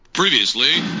Previously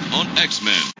on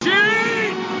X-Men.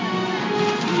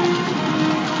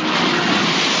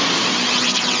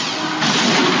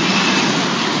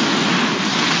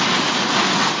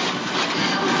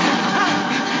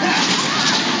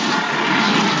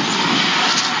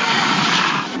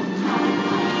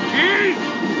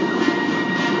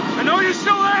 I know you're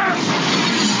still there!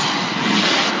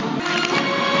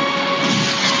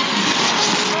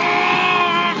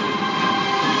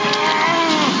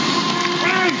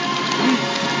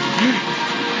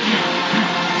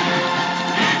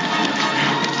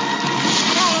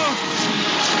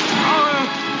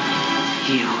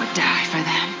 You would die for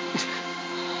them.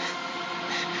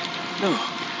 No,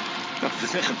 not for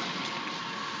them.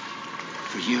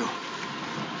 For you.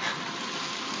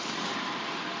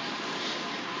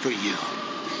 For you.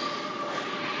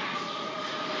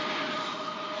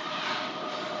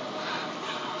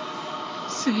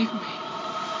 Save me.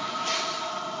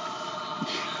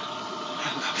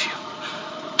 I love you.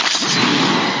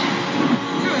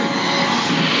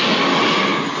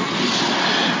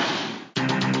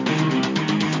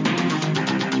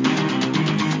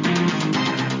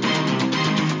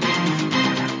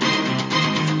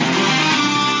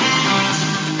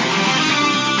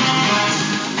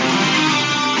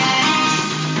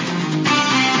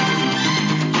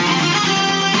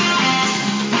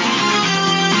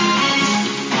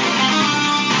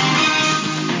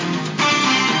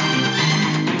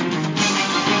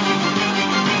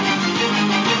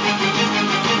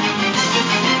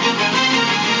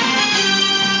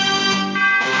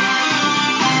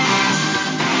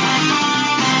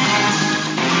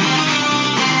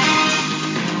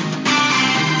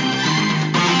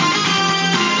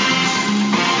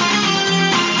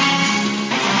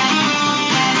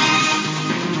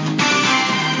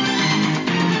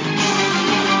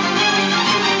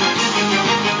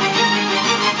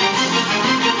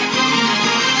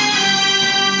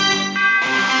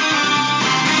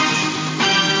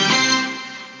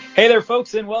 Hey there,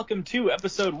 folks, and welcome to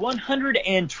episode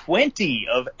 120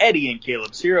 of Eddie and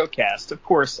Caleb's HeroCast. Of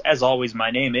course, as always, my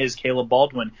name is Caleb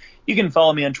Baldwin. You can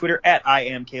follow me on Twitter at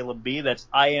IamCalebB. That's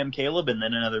I am Caleb and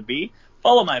then another B.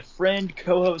 Follow my friend,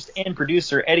 co-host, and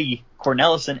producer Eddie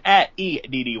Cornelison at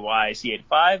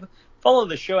EDDYC85. Follow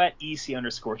the show at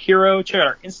EC_Hero. Check out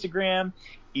our Instagram,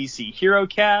 EC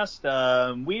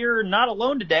HeroCast. We're not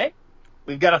alone today.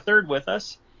 We've got a third with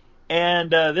us.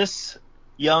 And this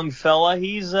young fella,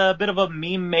 he's a bit of a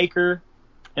meme maker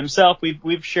himself.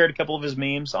 We've shared a couple of his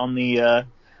memes on the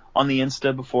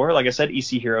Insta before. Like I said,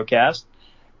 EC HeroCast.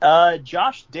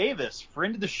 Josh Davis,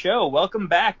 friend of the show. Welcome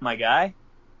back, my guy.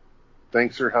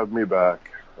 Thanks for having me back.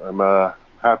 I'm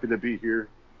happy to be here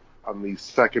on the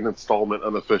second installment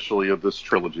unofficially of this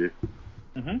trilogy.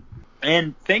 Mm-hmm.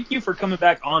 And thank you for coming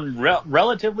back on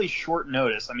relatively short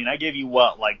notice. I mean, I gave you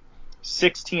like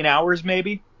 16 hours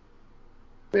maybe?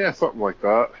 Yeah, something like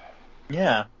that.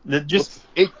 Yeah. It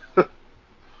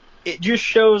just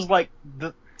shows like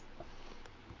the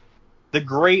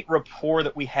great rapport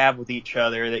that we have with each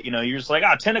other, that, you know, you're just like,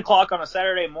 10 o'clock on a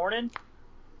Saturday morning,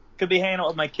 could be hanging out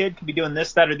with my kid, could be doing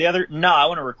this, that, or the other. No, I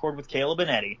want to record with Caleb and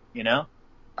Eddie, you know?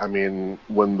 I mean,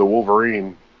 when the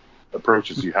Wolverine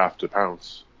approaches, you have to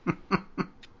pounce.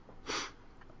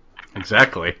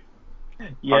 Exactly.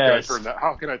 Yes.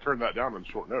 How can I turn that down on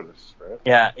short notice, right?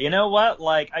 Yeah, you know what?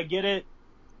 Like, I get it.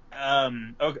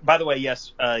 Okay, by the way,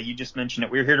 yes, you just mentioned it.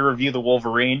 We're here to review the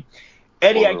Wolverine.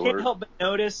 Eddie, I can't help but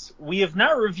notice we have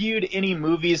not reviewed any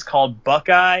movies called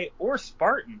Buckeye or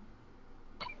Spartan.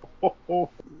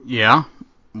 Yeah.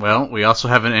 Well, we also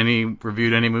haven't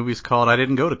reviewed any movies called I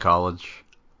Didn't Go to College.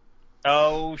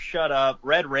 Oh, shut up.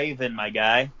 Red Raven, my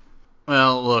guy.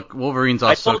 Well, look, Wolverine's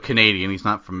also Canadian. He's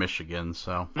not from Michigan,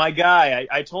 so. My guy,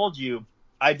 I told you,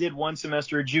 I did one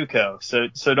semester at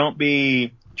JUCO, so don't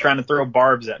be trying to throw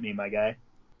barbs at me, my guy.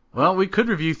 Well, we could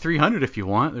review 300 if you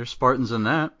want. There's Spartans in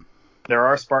that. There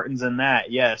are Spartans in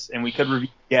that, yes, and we could review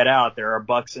Get Out. There are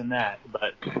bucks in that,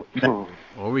 but.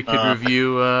 Or we could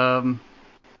review.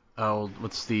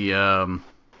 What's the? Come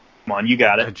on, you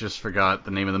got it. I just forgot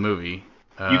the name of the movie.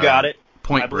 You got it.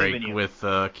 Point Break with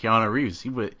Keanu Reeves.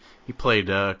 He played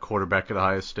quarterback at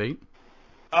Ohio State.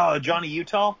 Oh, Johnny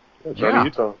Utah? Johnny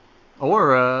Utah.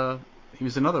 Or he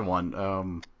was another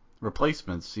one.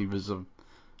 Replacements. He was a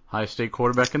Ohio State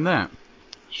quarterback in that.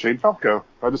 Shane Falco.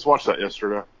 I just watched that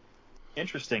yesterday.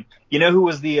 Interesting. You know who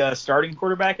was the starting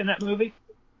quarterback in that movie?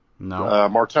 No.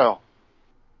 Martell.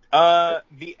 The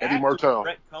Eddie actor Martell.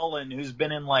 Brett Cullen, who's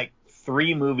been in like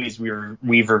 3 movies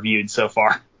we've reviewed so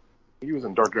far. He was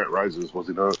in Dark Knight Rises, was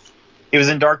he not? He was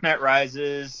in Dark Knight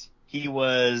Rises. He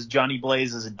was Johnny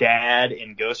Blaze's dad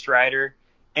in Ghost Rider.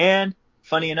 And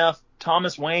funny enough,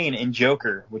 Thomas Wayne in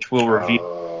Joker, which we'll review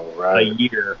Oh, a right.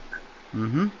 year.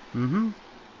 Mm-hmm.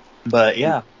 But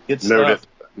yeah, good stuff.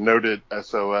 Noted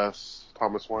SOS,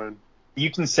 Thomas Wayne.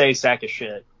 You can say sack of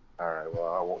shit. All right,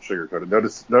 well, I won't sugarcoat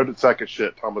it. Noted sack of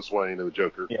shit, Thomas Wayne and the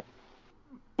Joker. Yeah.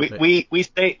 We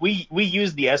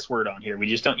use the S word on here. We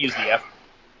just don't use the F.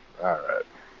 All right.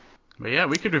 But yeah,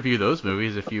 we could review those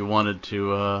movies if you wanted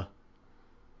to,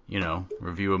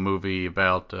 review a movie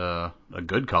about a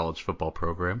good college football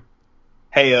program.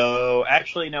 Heyo.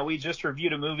 Actually, no, we just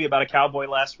reviewed a movie about a cowboy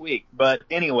last week. But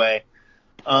anyway,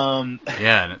 Yeah,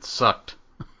 and it sucked.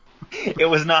 it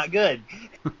was not good.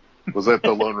 Was that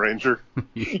the Lone Ranger?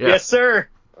 Yeah. Yes, sir.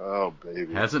 Oh,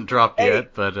 baby. Hasn't dropped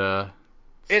yet, but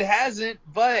It hasn't,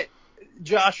 but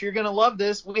Josh, you're gonna love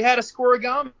this. We had a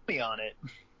scoregami on it.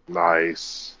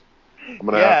 Nice. I'm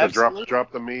gonna Yeah, have to absolutely.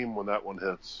 drop the meme when that one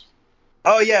hits.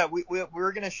 Oh yeah,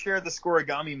 we're gonna share the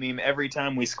scoregami meme every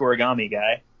time we scoregami,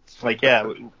 guy. Like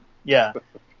yeah.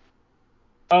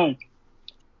 Oh,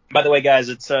 by the way, guys,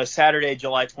 it's Saturday,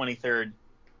 July 23rd.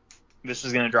 This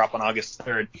is gonna drop on August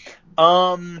 3rd.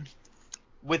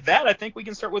 With that, I think we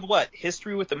can start with what?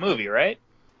 History with the movie, right?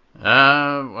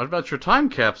 what about your time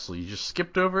capsule? You just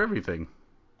skipped over everything.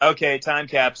 Okay, time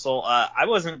capsule. I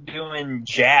wasn't doing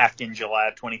jack in July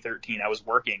of 2013. I was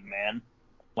working, man.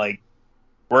 Like,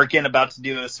 working, about to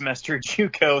do a semester at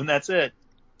JUCO, and that's it.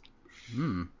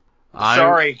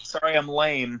 Sorry, I'm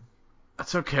lame.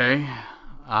 That's okay.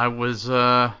 I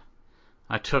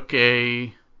took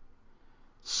my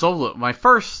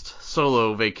first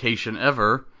solo vacation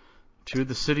ever to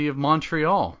the city of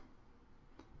Montreal.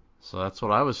 So that's what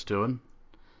I was doing.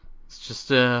 It's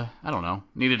just, I don't know,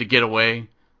 needed to get away.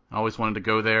 I always wanted to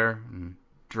go there, and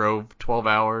drove 12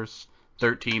 hours,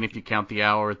 13 if you count the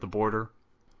hour at the border.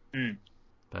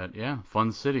 But yeah,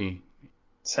 fun city.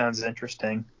 Sounds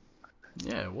interesting.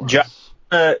 Yeah, it was.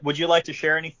 Would you like to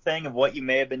share anything of what you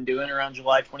may have been doing around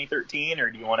July 2013, or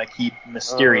do you want to keep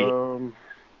mysterious?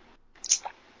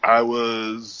 I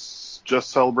was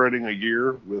just celebrating a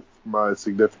year with my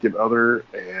significant other,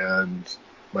 and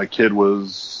my kid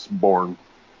was born.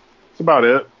 That's about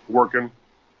it. Working.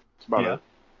 That's about it.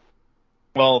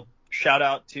 Well, shout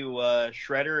out to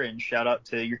Shredder, and shout out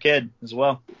to your kid as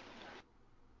well.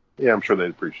 Yeah, I'm sure they'd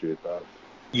appreciate that.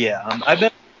 Yeah, I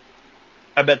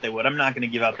bet they would. I'm not going to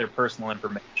give out their personal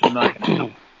information. I'm not going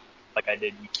to like I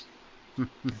did.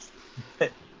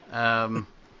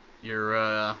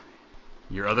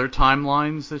 Your other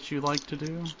timelines that you like to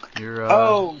do?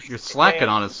 You're slacking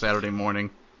on a Saturday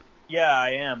morning. Yeah,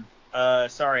 I am.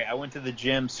 Sorry, I went to the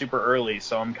gym super early,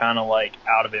 so I'm kind of like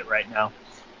out of it right now.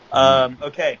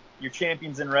 Okay, your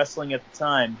champions in wrestling at the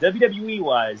time.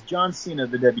 WWE-wise, John Cena,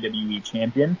 the WWE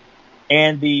champion,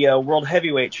 and the World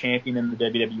Heavyweight champion in the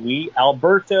WWE,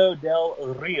 Alberto Del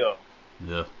Rio.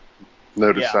 Yeah.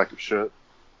 Noted sack of shit.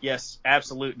 Yes,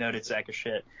 absolute noted sack of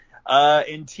shit.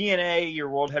 In TNA, your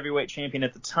World Heavyweight champion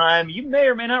at the time, you may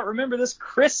or may not remember this,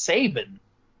 Chris Sabin.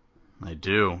 I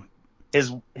do.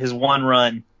 His one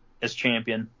run as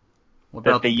champion. What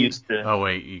about used to... Oh,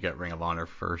 wait, you got Ring of Honor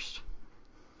first.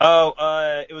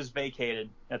 Oh, it was vacated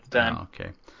at the time. Oh,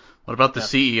 okay. What about the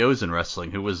CEOs in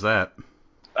wrestling? Who was that?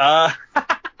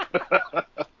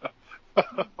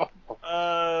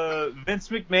 Vince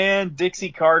McMahon,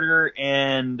 Dixie Carter,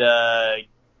 and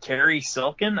Kerry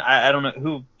Silkin. I don't know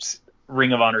who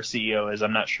Ring of Honor CEO is.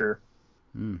 I'm not sure.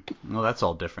 Well, that's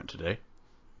all different today.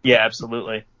 Yeah,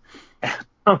 absolutely.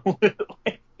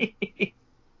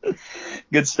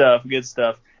 Good stuff.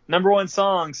 Number one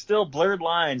song, still Blurred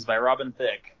Lines by Robin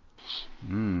Thicke.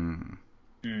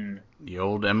 The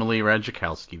old Emily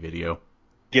Ratajkowski video.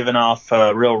 Giving off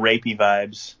real rapey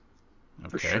vibes. Okay.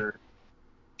 For sure.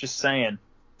 Just saying.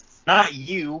 Not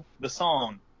you, the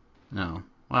song. No.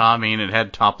 Well, I mean, it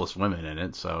had topless women in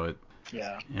it, so it...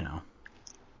 Yeah.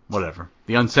 Whatever.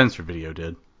 The uncensored video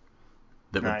did.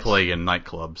 That Nice. would play in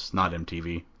nightclubs, not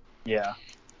MTV. Yeah.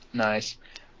 Nice.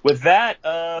 With that,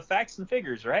 facts and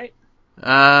figures, right?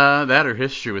 That or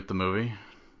history with the movie.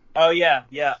 Oh, yeah.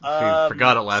 We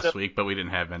forgot it last week, but we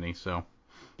didn't have any, so...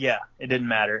 Yeah, it didn't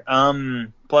matter.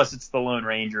 Plus, it's the Lone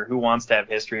Ranger. Who wants to have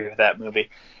history with that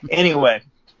movie? Anyway,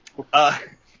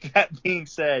 that being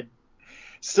said,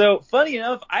 so funny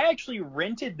enough, I actually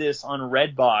rented this on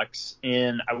Redbox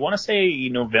in, I want to say,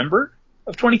 November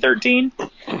of 2013.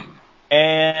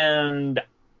 And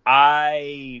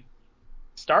I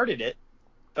started it,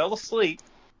 fell asleep,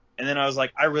 and then I was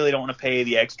like, I really don't want to pay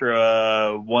the extra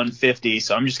 $150,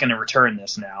 so I'm just going to return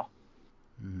this now.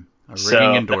 A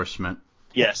ringing endorsement.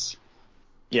 Yes.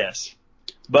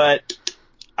 But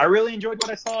I really enjoyed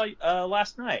what I saw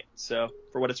last night, so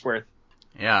for what it's worth.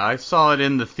 Yeah, I saw it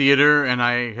in the theater, and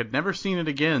I had never seen it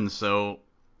again, so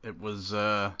it was,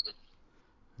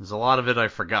 there's a lot of it I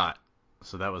forgot,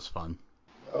 so that was fun.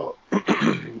 Well,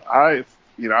 I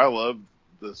love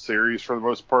the series for the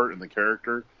most part and the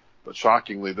character, but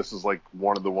shockingly, this is like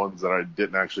one of the ones that I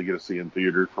didn't actually get to see in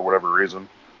theater for whatever reason.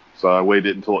 So I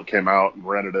waited until it came out and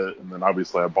rented it, and then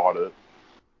obviously I bought it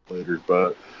later.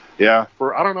 But yeah,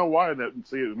 I don't know why.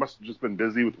 It must have just been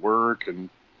busy with work and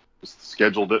just the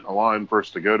schedule didn't align for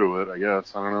us to go to it. I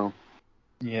guess I don't know.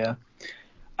 Yeah.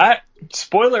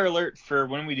 Spoiler alert for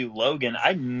when we do Logan.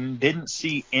 I didn't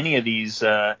see any of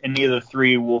the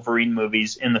 3 Wolverine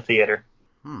movies in the theater.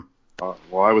 Well,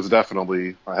 I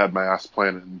had my ass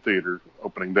planted in theater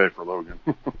opening day for Logan.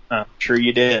 I'm sure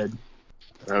you did.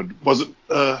 I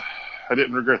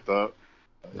didn't regret that.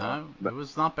 No, it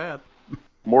was not bad.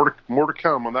 More to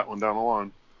come on that one down the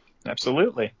line.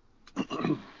 Absolutely.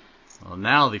 Well,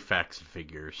 now the facts and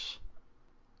figures.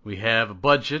 We have a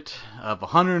budget of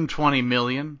 $120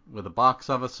 million with a box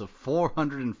office of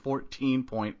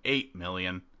 $414.8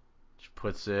 million, which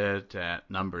puts it at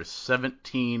number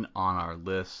 17 on our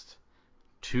list.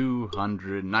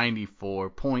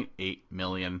 $294.8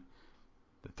 million.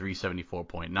 The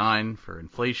 374.9 for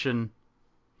inflation,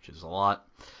 which is a lot.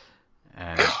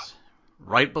 And it's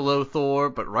right below Thor,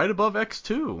 but right above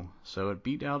X2. So it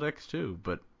beat out X2,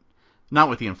 but not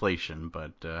with the inflation,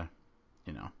 but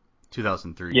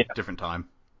 2003, yeah. Different time.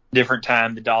 Different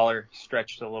time. The dollar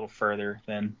stretched a little further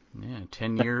then. Yeah,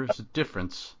 10 years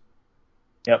difference.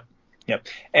 Yep.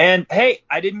 And hey,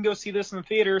 I didn't go see this in the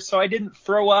theater, so I didn't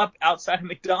throw up outside of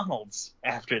McDonald's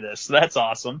after this. So that's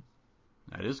awesome.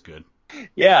 That is good.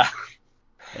 Yeah.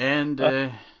 And,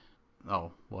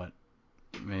 what?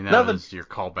 I mean, that was your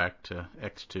callback to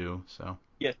X2, so.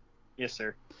 Yes,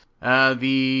 sir.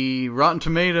 The Rotten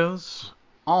Tomatoes,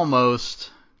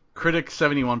 almost. Critics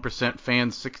 71%,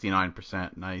 fans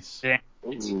 69%. Nice. Yeah.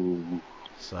 Ooh,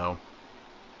 So.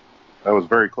 that was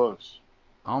very close.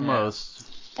 Almost. Yeah.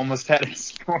 Almost had a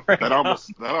score. That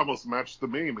almost matched the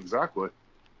meme exactly.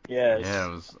 Yes. Yeah, it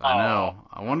was. I know.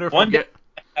 I wonder if one we'll get.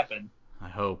 Day happen. I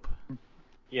hope.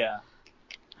 Yeah.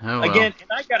 Oh, well. Again,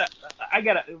 and I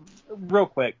gotta, real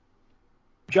quick,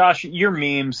 Josh, your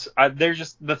memes, they're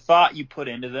just the thought you put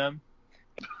into them.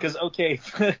 Because okay,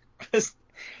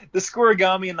 the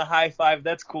scoregami and the high five,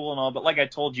 that's cool and all, but like I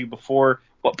told you before,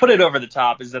 what put it over the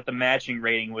top is that the matching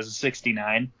rating was a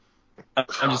 69.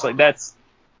 I'm just like, that's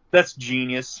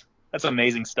genius. That's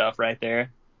amazing stuff right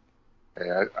there. Hey,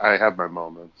 I have my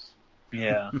moments.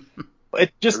 Yeah.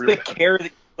 It's just the care that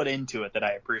you put into it that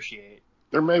I appreciate.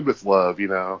 They're made with love,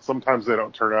 Sometimes they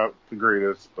don't turn out the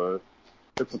greatest, but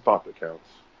it's a thought that counts.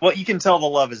 Well, you can tell the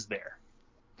love is there.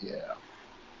 Yeah.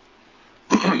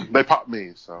 They popped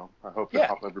me, so I hope they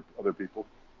pop other people.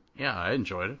 Yeah, I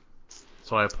enjoyed it.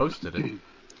 That's why I posted it.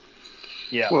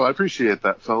 Yeah. Well, I appreciate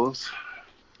that, fellas.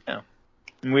 Yeah.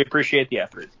 And we appreciate the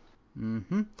effort.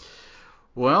 Mm-hmm.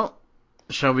 Well,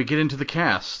 shall we get into the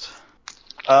cast?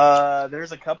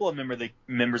 There's a couple of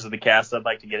members of the cast I'd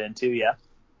like to get into, yeah.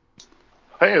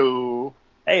 Hey-o.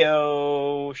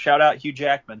 Hey-o. Shout out Hugh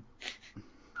Jackman.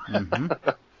 Mm-hmm.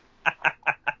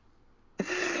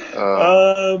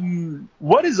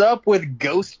 What is up with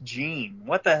Ghost Jean?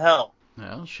 What the hell?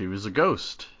 Well, she was a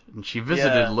ghost, and she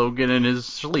visited Logan in his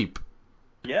sleep.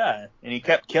 Yeah, and he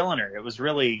kept killing her. It was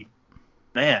really,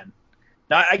 man.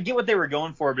 Now, I get what they were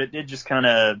going for, but it did just kind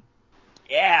of,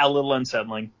 a little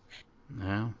unsettling.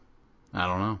 Yeah, I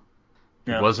don't know.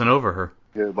 Yeah. It wasn't over her.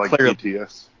 Yeah, like Clearly.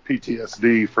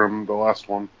 PTSD from the last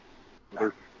one.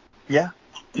 Yeah.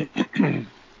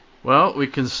 Well, we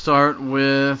can start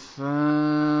with,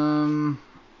 how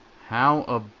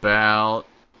about,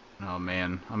 oh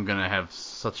man, I'm going to have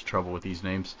such trouble with these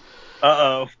names.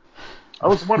 Uh-oh. I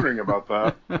was wondering about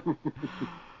that.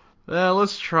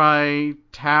 Let's try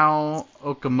Tao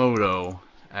Okamoto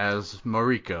as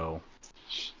Mariko.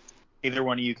 Either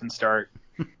one of you can start.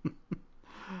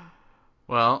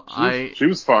 Well, She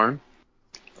was fine.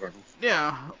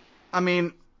 Yeah, I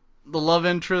mean, the love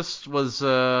interest was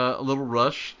a little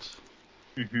rushed.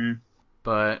 Mm-hmm.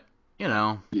 But, You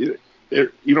know what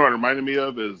it reminded me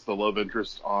of is the love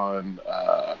interest on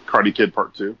Karate Kid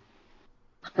Part 2.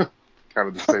 Kind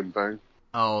of the same thing.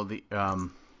 Oh,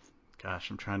 gosh,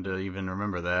 I'm trying to even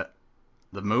remember that.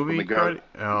 The movie?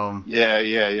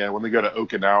 Yeah. When they go to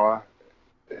Okinawa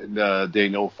and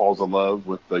Daniel falls in love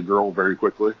with the girl very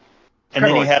quickly. And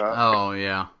then he had that. Oh,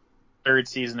 yeah. third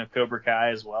season of Cobra Kai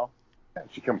as well. Yeah,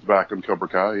 she comes back on Cobra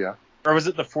Kai, yeah. Or was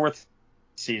it the fourth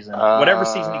season? Whatever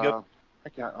season you go.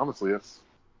 Honestly, it's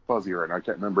fuzzy right now. I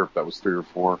can't remember if that was 3 or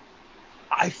 4.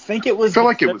 I think it was. I feel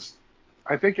like it was.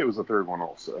 I think it was the third one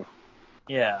also.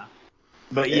 Yeah.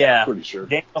 But yeah, pretty sure.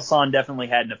 Daniel-san definitely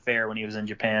had an affair when he was in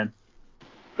Japan.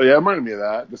 But yeah, it reminded me of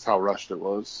that, just how rushed it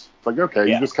was. It's like, okay,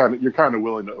 Yeah. you're kind of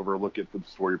willing to overlook it for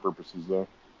story purposes, though.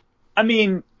 I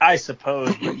mean, I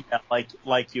suppose, but yeah,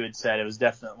 like you had said, it was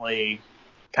definitely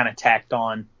kind of tacked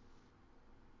on.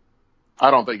 I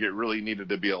don't think it really needed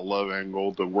to be a love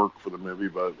angle to work for the movie,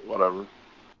 but whatever.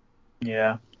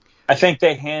 Yeah. I think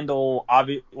they handle,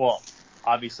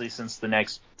 obviously since the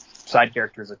next side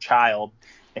character is a child,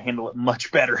 they handle it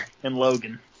much better in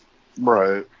Logan.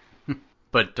 Right.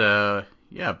 But,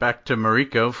 yeah, back to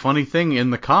Mariko. Funny thing, in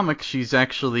the comics, she's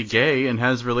actually gay and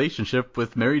has a relationship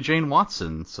with Mary Jane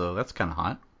Watson, so that's kind of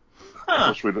hot.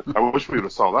 Huh. I wish we'd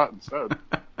have saw that instead.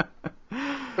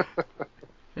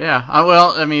 Yeah,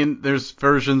 well, I mean, there's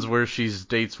versions where she's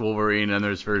dates Wolverine, and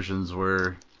there's versions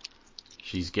where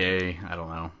she's gay. I don't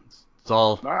know. It's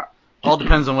all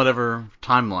depends on whatever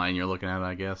timeline you're looking at,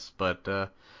 I guess. But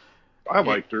I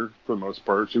liked her for the most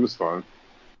part. She was fun.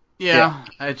 Yeah.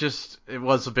 It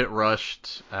was a bit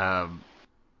rushed. I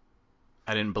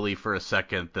didn't believe for a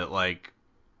second that like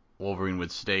Wolverine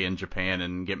would stay in Japan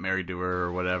and get married to her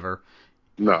or whatever.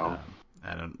 No.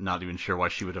 I'm not even sure why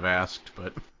she would have asked,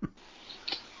 but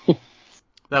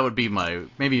that would be that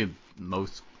may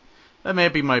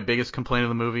be my biggest complaint of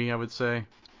the movie, I would say.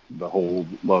 The whole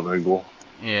love angle.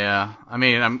 Yeah, I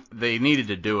mean, they needed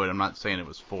to do it. I'm not saying it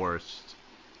was forced,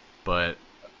 but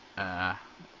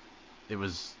it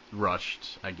was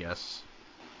rushed, I guess.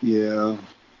 Yeah.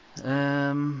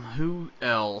 Who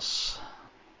else?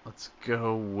 Let's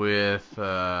go with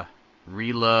Rila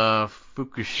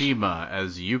Fukushima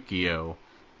as Yukio,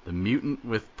 the mutant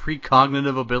with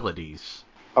precognitive abilities.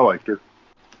 I liked her.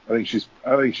 I think she's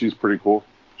pretty cool.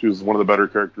 She was one of the better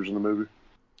characters in the movie.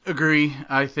 Agree.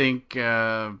 I think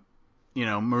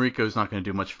Mariko's not going to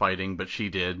do much fighting, but she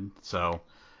did. So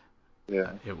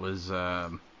yeah, it was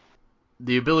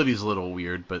the ability's a little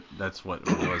weird, but that's what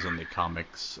it was in the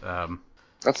comics.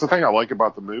 That's the thing I like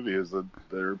about the movie is that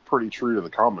they're pretty true to the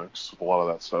comics with a lot of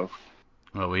that stuff.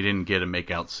 Well, we didn't get a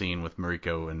make-out scene with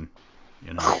Mariko and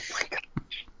Oh my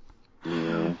gosh.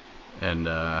 Yeah. And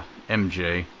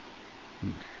MJ.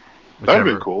 That'd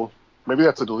be cool. Maybe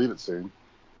that's a deleted scene.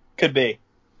 Could be.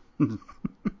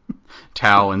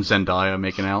 Tao and Zendaya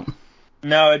making out.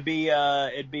 No, it'd be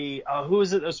who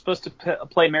is it that was supposed to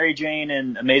play Mary Jane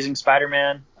in Amazing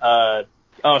Spider-Man?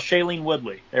 Shailene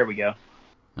Woodley. There we go.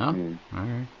 Oh, all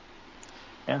right.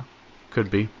 Yeah.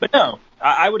 Could be. But no,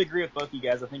 I would agree with both of you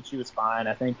guys. I think she was fine.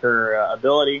 I think her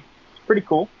ability is pretty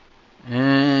cool.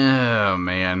 Oh,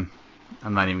 man.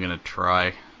 I'm not even going to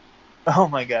try. Oh,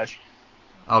 my gosh.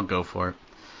 I'll go for it.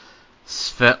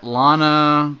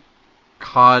 Svetlana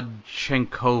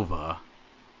Kodchenkova.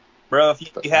 Bro, if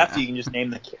you have to, you can just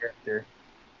name the character.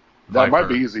 That might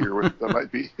be easier with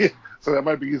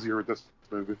this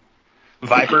movie.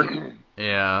 Viper?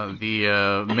 Yeah,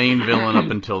 the main villain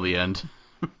up until the end.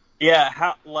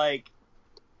 Yeah,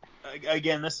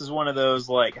 again, this is one of those,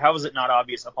 like, how is it not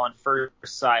obvious upon first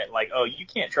sight, like, oh, you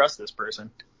can't trust this person?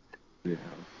 Yeah.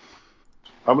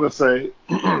 I'm going to say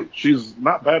she's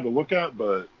not bad to look at,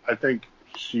 but I think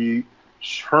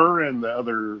her and the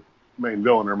other main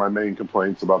villain are my main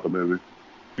complaints about the movie.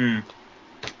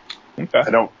 Okay.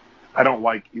 I don't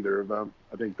like either of them.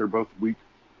 I think they're both weak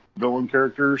villain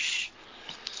characters.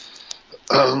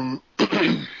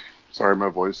 Sorry, my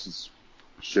voice is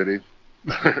shitty.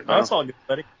 That's all good,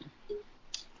 buddy.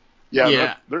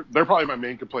 Yeah. They're probably my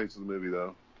main complaints of the movie,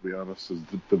 though, to be honest, is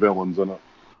the villains in it.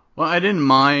 Well, I didn't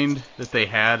mind that they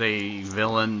had a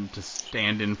villain to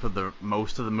stand in for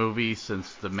most of the movie,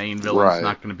 since the main villain's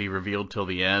not going to be revealed till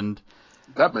the end.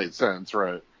 That made sense,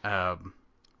 right?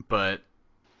 But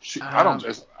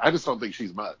I just don't think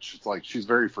she's much. It's like she's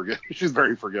very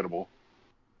forgettable.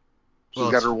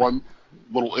 She's got her one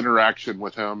little interaction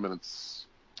with him, and that's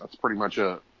pretty much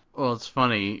it. Well, it's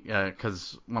funny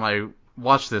because when I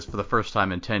watched this for the first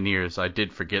time in 10 years, I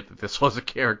did forget that this was a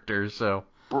character. So.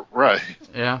 Right.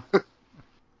 Yeah.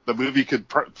 The movie could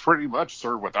pretty much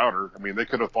serve without her. I mean, they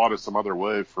could have thought of some other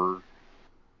way for,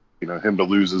 him to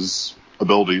lose his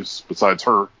abilities besides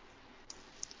her.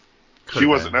 She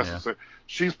wasn't necessary. Yeah.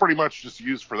 She's pretty much just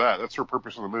used for that. That's her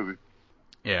purpose in the movie.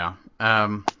 Yeah.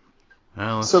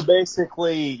 So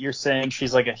basically, you're saying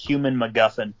she's like a human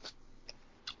MacGuffin.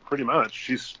 Pretty much.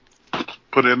 She's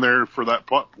put in there for that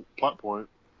plot point.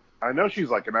 I know she's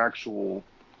like an actual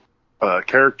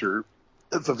character.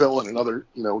 It's a villain and other,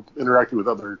 interacting with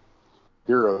other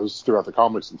heroes throughout the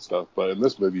comics and stuff. But in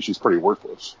this movie, she's pretty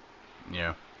worthless.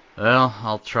 Yeah. Well,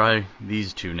 I'll try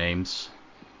these two names.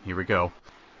 Here we go.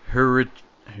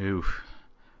 Haruchio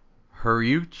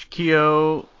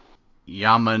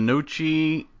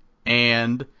Yamanouchi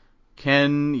and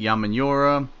Ken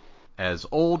Yamanura as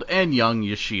old and young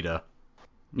Yoshida.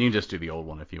 You can just do the old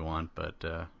one if you want,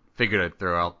 but figured I'd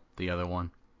throw out the other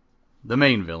one. The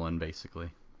main villain, basically.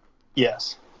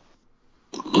 Yes.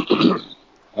 See,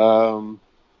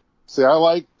 I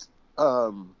liked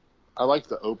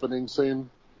the opening scene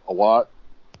a lot.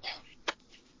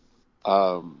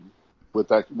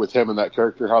 With him and that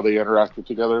character, how they interacted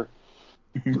together.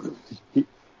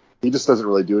 he just doesn't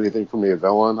really do anything for me as a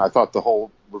villain. I thought the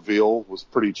whole reveal was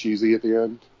pretty cheesy at the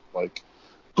end. Like,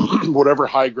 whatever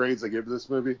high grades I give to this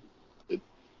movie,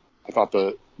 I thought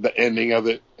the ending of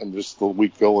it and just the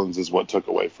weak villains is what took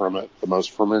away from it the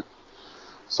most for me.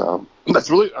 So that's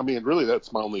really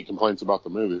that's my only complaints about the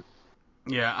movie.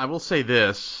 Yeah, I will say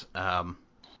this.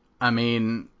 I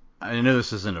mean, I know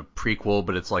this isn't a prequel,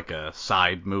 but it's like a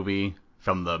side movie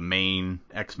from the main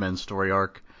X-Men story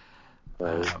arc.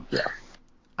 Yeah.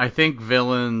 I think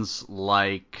villains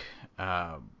like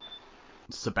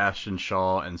Sebastian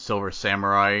Shaw and Silver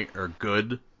Samurai are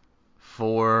good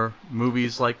for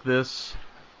movies like this.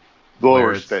 The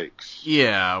lower stakes.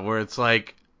 Yeah, where it's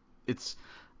like, it's,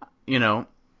 I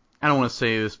don't want to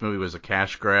say this movie was a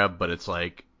cash grab, but it's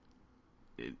like,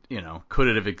 could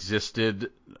it have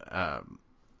existed,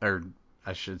 or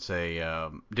I should say,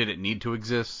 did it need to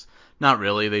exist? Not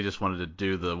really. They just wanted to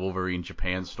do the Wolverine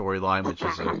Japan storyline, which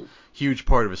is a huge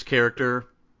part of his character,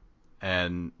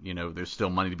 and, there's still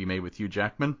money to be made with Hugh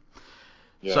Jackman.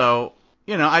 Yeah. So,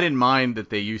 I didn't mind that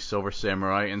they used Silver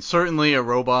Samurai, and certainly a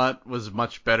robot was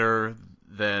much better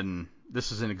than,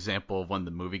 this is an example of when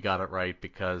the movie got it right,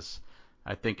 because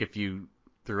I think if you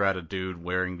threw out a dude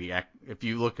wearing if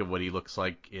you look at what he looks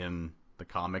like in the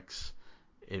comics,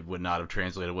 it would not have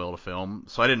translated well to film.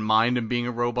 So I didn't mind him being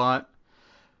a robot,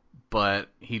 but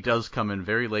he does come in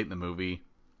very late in the movie,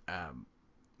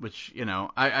 which,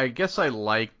 I guess I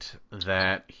liked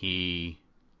that he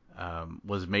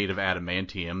was made of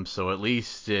adamantium, so at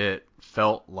least it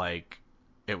felt like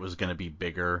it was going to be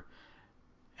bigger.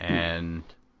 And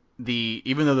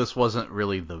even though this wasn't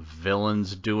really the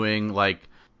villain's doing, like,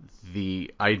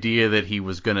 the idea that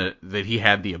he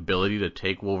had the ability to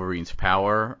take Wolverine's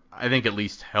power, I think at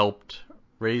least helped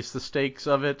raise the stakes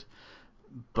of it.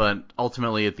 But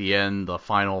ultimately, at the end, the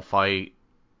final fight,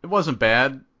 it wasn't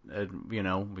bad. We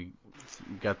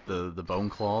got the bone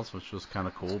claws, which was kind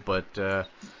of cool, but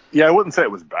yeah, I wouldn't say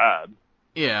it was bad.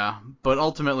 Yeah, but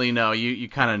ultimately, no, you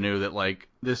kind of knew that, like,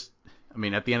 this. I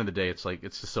mean, at the end of the day, it's like,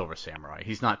 it's the Silver Samurai.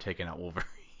 He's not taking out Wolverine.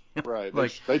 Right.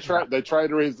 Like, they tried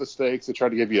to raise the stakes. They tried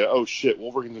to give you, oh shit,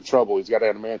 Wolverine's in trouble. He's got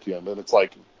adamantium, and it's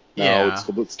like, no, yeah.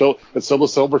 it's still the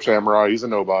Silver Samurai. He's a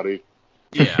nobody.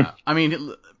 Yeah. I mean,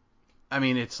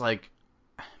 it's like,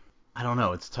 I don't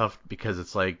know. It's tough because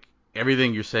it's like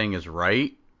everything you're saying is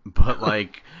right, but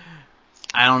like,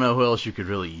 I don't know who else you could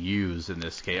really use in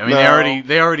this case. I mean,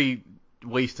 they already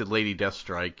wasted Lady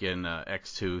Deathstrike in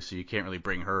X2, so you can't really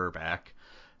bring her back.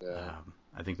 Yeah.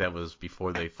 I think that was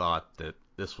before they thought that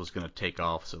this was going to take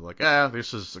off. So like,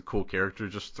 this is a cool character.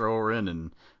 Just throw her in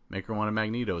and make her one of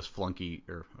Magneto's flunky,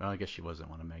 or well, I guess she wasn't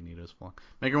one of Magneto's flunkies.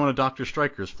 Make her one of Dr.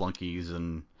 Stryker's flunkies,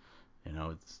 and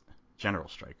it's General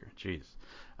Stryker. Jeez.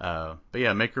 But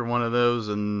yeah, make her one of those,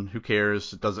 and who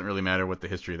cares? It doesn't really matter what the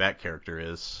history of that character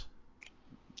is,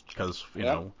 because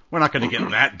we're not going to get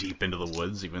that deep into the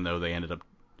woods, even though they ended up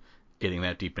getting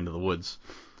that deep into the woods.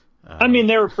 I mean,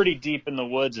 they were pretty deep in the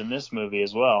woods in this movie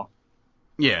as well.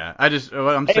 Yeah,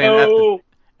 what I'm saying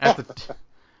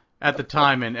at the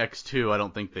time in X2, I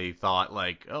don't think they thought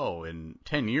like, oh, in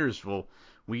 10 years,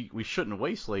 we shouldn't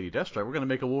waste Lady Deathstrike. We're going to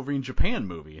make a Wolverine Japan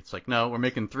movie. It's like, no, we're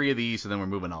making 3 of these and then we're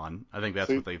moving on. I think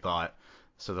that's what they thought.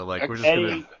 So they're like, we're just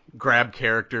going to grab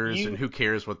characters and who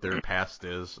cares what their past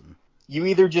is. And you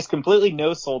either just completely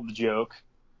no-sold the joke,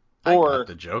 or I got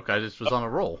the joke. I just was on a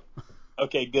roll.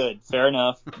 Okay, good. Fair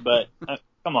enough. But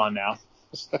come on now.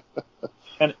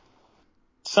 And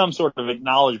some sort of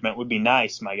acknowledgement would be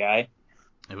nice, my guy.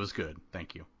 It was good.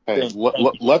 Thank you. Hey,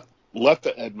 let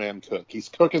the Ed man cook. He's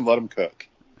cooking. Let him cook.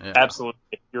 Yeah. Absolutely.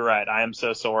 You're right. I am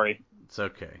so sorry. It's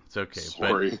okay.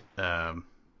 Sorry.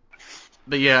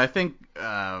 But yeah, I think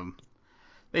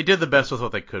they did the best with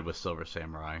what they could with Silver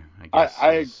Samurai. I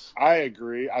guess. I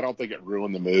agree. I don't think it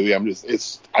ruined the movie.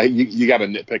 You got to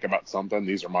nitpick about something.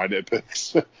 These are my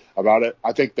nitpicks about it.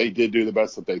 I think they did do the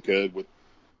best that they could with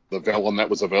the villain that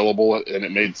was available, and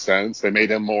it made sense. They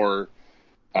made him more.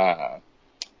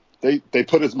 They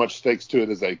put as much stakes to it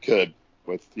as they could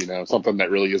with something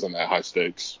that really isn't that high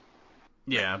stakes.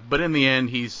 Yeah, but in the end,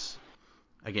 he's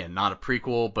again not a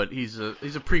prequel, but he's a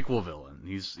prequel villain.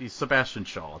 He's Sebastian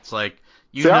Shaw. It's like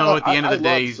at the end of the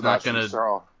day, he's not gonna.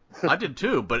 I did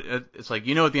too, but it's like,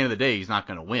 you know, at the end of the day, he's not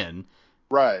going to win.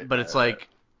 Right. But it's like,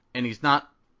 and he's not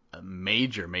a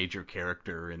major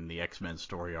character in the X-Men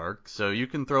story arc, so you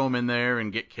can throw him in there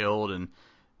and get killed and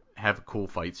have cool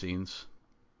fight scenes.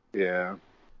 Yeah.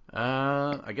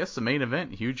 I guess the main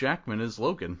event, Hugh Jackman is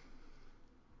Logan.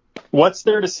 What's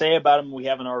there to say about him we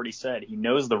haven't already said? He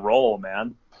knows the role,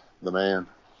 man. The man.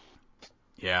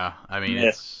 Yeah, I mean,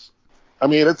 Yeah.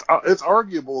 it's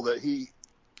arguable that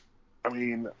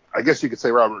I guess you could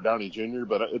say Robert Downey Jr.,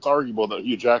 but it's arguable that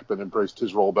Hugh Jackman embraced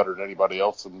his role better than anybody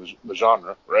else in the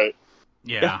genre, right?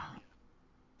 Yeah.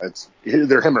 It's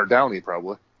either him or Downey,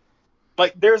 probably.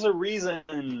 Like, there's a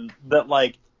reason that,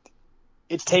 like,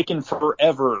 it's taken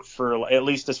forever for, at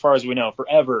least as far as we know,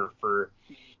 forever for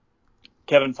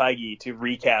Kevin Feige to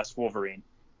recast Wolverine.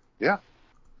 Yeah.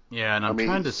 Yeah, and I'm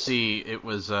trying to see, it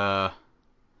was the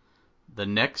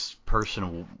next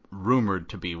person rumored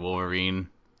to be Wolverine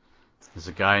is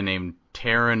a guy named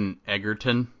Taron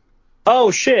Egerton.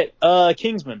 Oh, shit.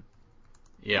 Kingsman.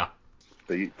 Yeah.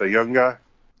 The young guy?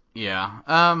 Yeah.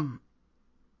 I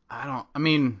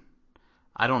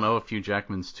don't know if Hugh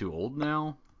Jackman's too old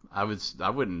now. I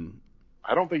wouldn't.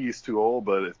 I don't think he's too old,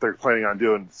 but if they're planning on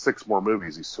doing 6 more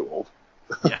movies, he's too old.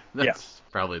 Yeah, that's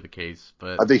probably the case.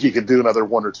 But I think he could do another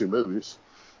 1 or 2 movies.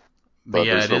 But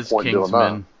yeah, there's it no is point in doing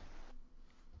Kingsman.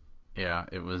 Yeah,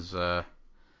 it was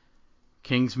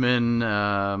Kingsman.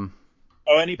 And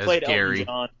he played Gary. Elton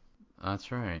John.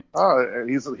 That's right. And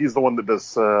he's the one that does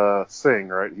Sing,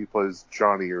 right? He plays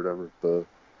Johnny or whatever, the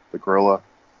gorilla.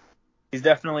 He's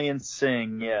definitely in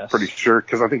Sing, yes. Pretty sure,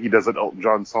 because I think he does an Elton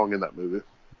John song in that movie.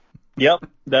 Yep,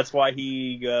 that's why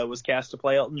he was cast to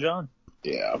play Elton John.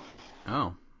 Yeah.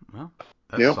 Oh, well,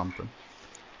 that's something.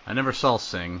 I never saw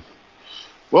Sing.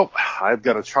 Well, I've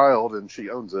got a child, and she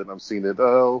owns it, and I've seen it,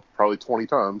 probably 20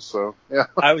 times, so, yeah.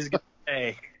 I was gonna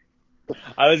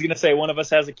say one of us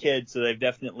has a kid, so they've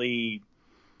definitely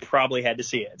probably had to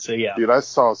see it, so yeah. Dude, I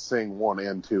saw Sing 1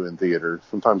 and 2 in theater.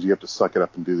 Sometimes you have to suck it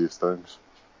up and do these things.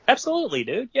 Absolutely,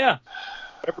 dude, yeah.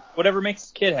 Whatever makes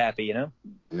the kid happy, you know?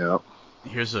 Yeah.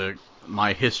 Here's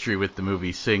my history with the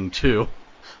movie Sing 2.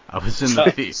 I was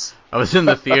in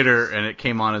the theater, and it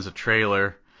came on as a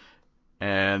trailer,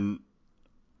 and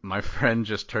my friend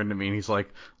just turned to me and he's like,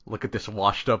 "Look at this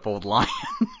washed up old lion."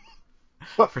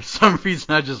 For some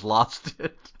reason, I just lost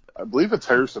it. I believe it's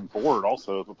Harrison Ford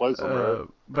also who plays him, right?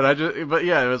 But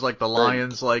yeah, it was like the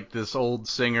lion's like this old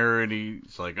singer, and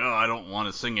he's like, "Oh, I don't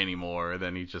want to sing anymore." And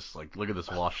then he's just like, "Look at this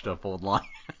washed up old lion."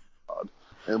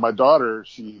 And my daughter,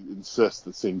 she insists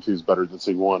that Sing 2 is better than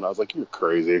Sing 1. I was like, "You're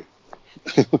crazy."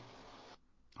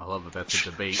 I love that that's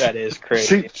a debate. That is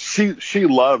crazy. She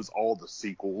loves all the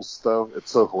sequels, though. It's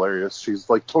so hilarious. She's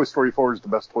like, Toy Story 4 is the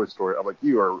best Toy Story. I'm like,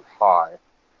 you are high.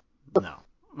 No.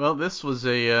 Well, this was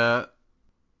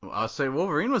I'll say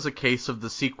Wolverine was a case of the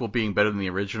sequel being better than the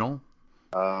original.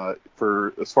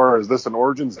 For as far as this and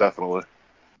Origins, definitely.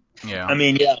 Yeah. I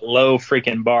mean, yeah, low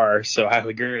freaking bar, so I would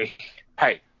agree.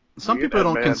 Hey. Some people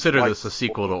don't consider this a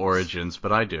sequel to Origins,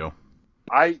 but I do.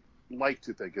 I like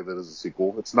to think of it as a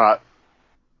sequel. It's not.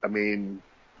 I mean,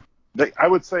 I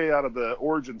would say out of the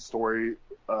origin story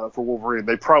for Wolverine,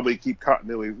 they probably keep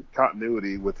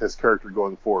continuity with his character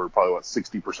going forward. Probably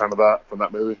 60% of that from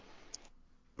that movie.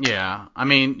 Yeah, I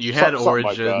mean, you had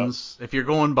Origins. Like if you're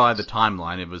going by the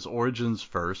timeline, it was Origins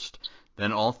first,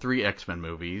 then all 3 X-Men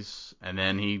movies, and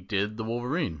then he did the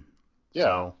Wolverine. Yeah.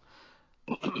 So,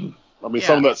 I mean,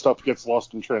 some of that stuff gets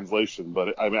lost in translation,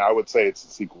 but I mean, I would say it's a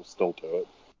sequel still to it.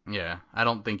 Yeah, I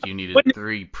don't think you needed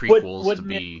 3 prequels to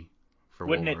be for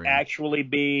Wolverine. Wouldn't it actually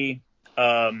be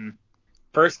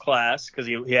First Class, because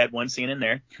he had one scene in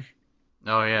there.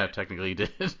 Oh, yeah, technically he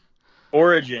did.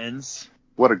 Origins.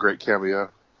 What a great cameo.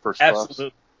 First Class.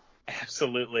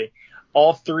 Absolutely.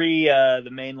 All 3, the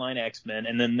mainline X-Men,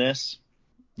 and then this.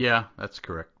 Yeah, that's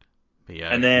correct. But yeah,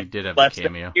 and then he did have a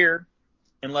cameo.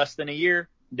 In less than a year,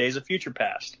 Days of Future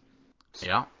Past.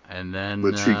 Yeah, and then...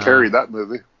 Which he carried that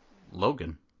movie.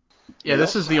 Logan. Yeah,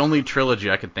 this is the only trilogy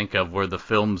I can think of where the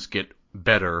films get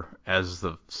better as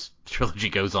the trilogy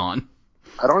goes on.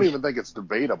 I don't even think it's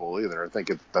debatable either. I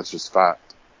think that's just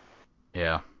fact.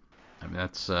 Yeah. I mean,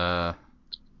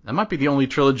 that might be the only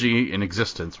trilogy in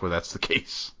existence where that's the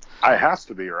case. It has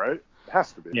to be, right? It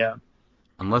has to be. Yeah.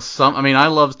 Unless I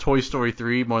love Toy Story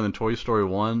 3 more than Toy Story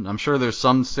 1. I'm sure there's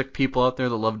some sick people out there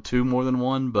that love 2 more than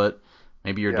 1, but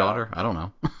maybe your daughter? I don't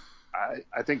know.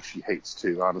 I think she hates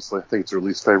 2, honestly. I think it's her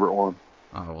least favorite one.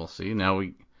 Oh, we'll see.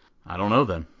 I don't know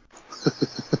then.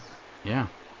 Yeah.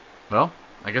 Well,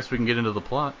 I guess we can get into the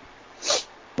plot.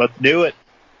 Let's do it.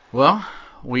 Well,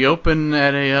 we open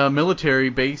at a military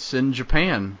base in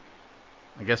Japan.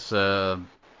 I guess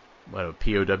what, a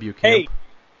POW camp? Hey,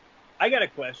 I got a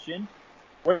question.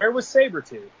 Where was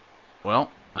Sabretooth?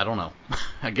 Well, I don't know.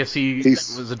 I guess he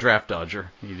was a draft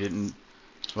dodger. He didn't.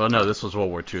 Well, no, this was World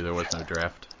War II. There was no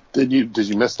draft. Did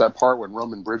you miss that part when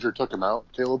Roman Bridger took him out,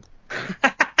 Caleb?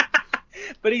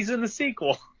 But he's in the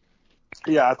sequel.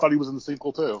 Yeah, I thought he was in the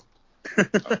sequel too.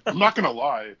 I'm not gonna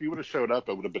lie. If he would have showed up,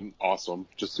 it would have been awesome.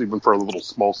 Just even for a little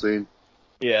small scene.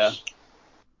 Yeah.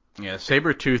 Yeah,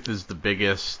 Sabretooth is the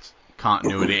biggest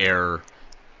continuity error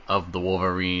of the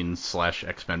Wolverine /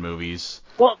 X-Men movies.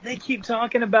 Well, they keep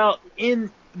talking about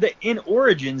in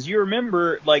Origins, you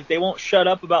remember, like, they won't shut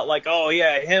up about, like, oh,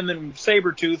 yeah, him and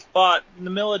Sabretooth fought in the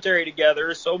military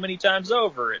together so many times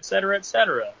over, et cetera, et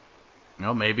cetera.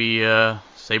 Well, maybe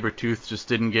Sabretooth just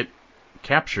didn't get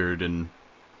captured in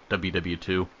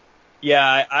WW2.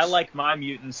 Yeah, I like my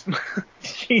mutants.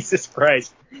 Jesus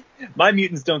Christ. My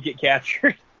mutants don't get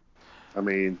captured. I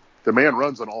mean, the man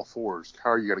runs on all fours.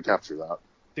 How are you going to capture that?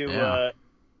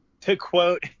 To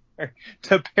quote, or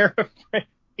to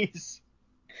paraphrase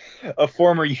a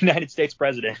former United States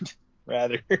president,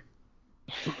 rather.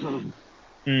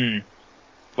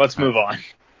 Let's move on.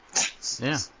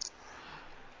 Yeah.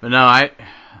 But no, I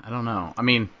don't know. I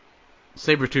mean,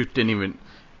 Sabretooth didn't even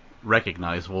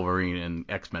recognize Wolverine in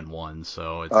X-Men 1,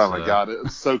 so it's... Oh my god,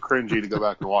 it's so cringy to go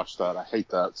back and watch that. I hate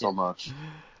that so much.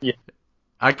 Yeah.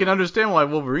 I can understand why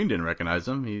Wolverine didn't recognize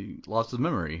him. He lost his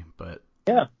memory, but...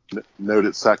 Yeah.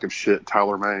 Noted sack of shit,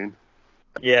 Tyler Mane.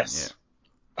 Yes.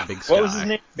 Yeah. Big Sky. What was his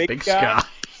name? Big Sky?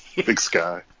 Big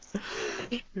Sky.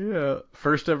 Yeah.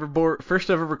 First ever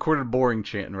recorded boring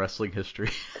chant in wrestling history.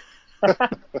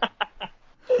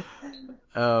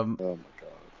 Oh my god.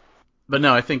 But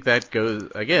no, I think that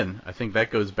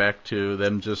goes back to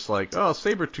them just like, oh,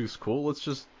 Sabretooth's cool. Let's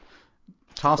just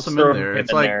toss him in there.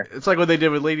 It's like what they did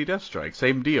with Lady Deathstrike.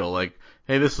 Same deal. Like,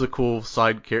 hey, this is a cool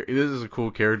this is a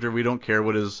cool character. We don't care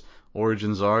what his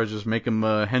origins are. Just make him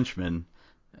a henchman.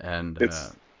 And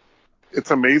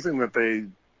it's amazing that they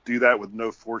do that with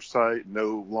no foresight,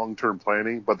 no long-term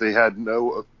planning, but they had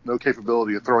no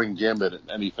capability of throwing Gambit at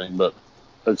anything but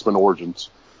X-Men Origins.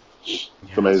 It's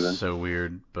amazing. It's so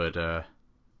weird, but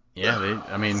yeah,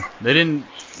 they didn't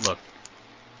look.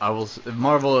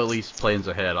 Marvel at least plans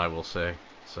ahead, I will say.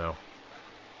 So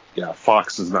yeah,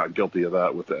 Fox is not guilty of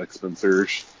that with the X-Men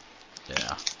series.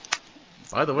 Yeah.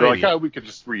 By the way, they're like, oh, we could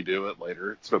just redo it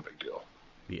later. It's no big deal.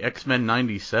 The X-Men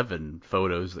 97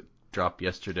 photos that dropped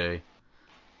yesterday.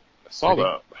 I saw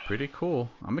that. Pretty cool.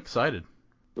 I'm excited.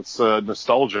 It's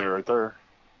nostalgia right there.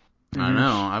 I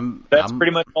know. That's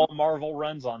pretty much all Marvel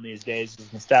runs on these days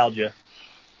is nostalgia.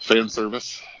 Fan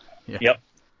service. Yeah. Yep.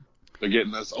 They're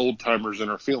getting us old timers in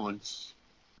our feelings.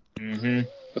 Mm-hmm.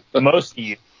 Most of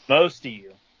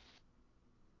you.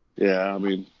 Yeah, I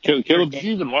mean, Caleb, did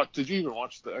you even watch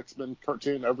the X-Men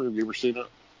cartoon ever? Have you ever seen it?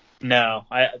 No,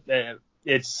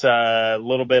 it's a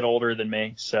little bit older than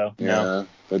me, so no.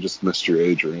 Yeah, I just missed your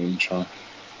age range, huh?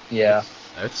 Yeah.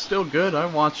 It's still good. I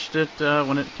watched it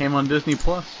when it came on Disney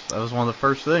Plus. That was one of the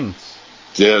first things.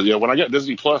 Yeah. When I got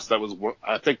Disney Plus,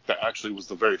 I think that actually was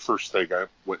the very first thing I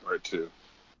went right to.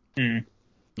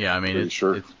 Yeah, I mean,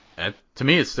 to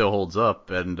me it still holds up,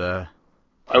 and I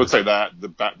would say that the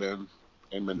Batman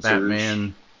animated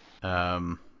series.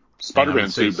 Spider-Man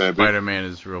too, baby. Spider-Man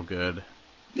is real good.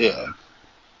 Yeah.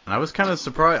 And I was kind of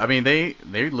surprised. I mean, they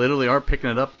literally are picking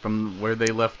it up from where they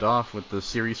left off with the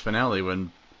series finale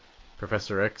when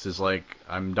Professor X is like,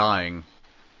 I'm dying.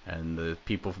 And the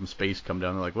people from space come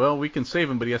down. They're like, well, we can save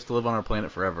him, but he has to live on our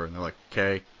planet forever. And they're like,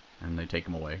 okay. And they take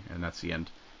him away. And that's the end.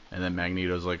 And then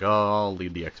Magneto's like, oh, I'll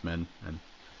lead the X-Men. And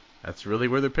that's really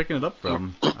where they're picking it up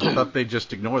from. I thought they'd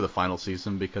just ignore the final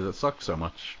season because it sucked so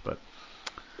much. But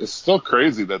it's still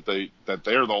crazy that they're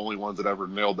the only ones that ever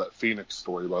nailed that Phoenix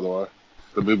story, by the way.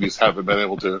 The movies haven't been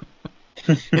able to.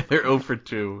 They're 0 for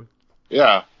 2.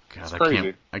 Yeah. God, it's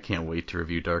crazy. I can't wait to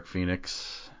review Dark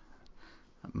Phoenix.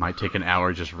 It might take an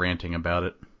hour just ranting about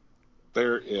it.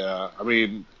 I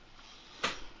mean,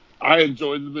 I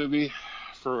enjoyed the movie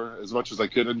for as much as I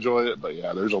could enjoy it, but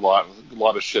yeah, there's a lot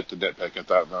of shit to nitpick at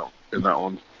in that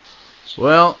one.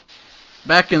 Well,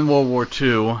 back in World War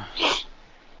II,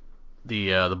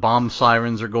 the bomb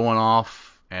sirens are going off.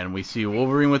 And we see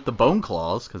Wolverine with the bone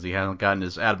claws, because he hasn't gotten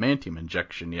his adamantium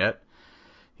injection yet.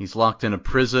 He's locked in a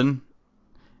prison,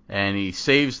 and he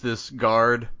saves this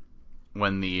guard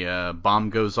when the bomb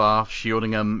goes off,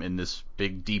 shielding him in this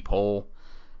big, deep hole.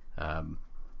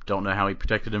 Don't know how he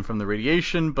protected him from the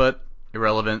radiation, but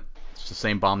irrelevant. It's the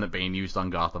same bomb that Bane used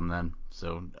on Gotham then.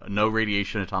 So, no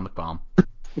radiation atomic bomb.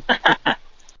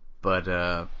 But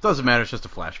doesn't matter, it's just a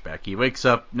flashback. He wakes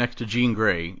up next to Jean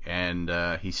Grey, and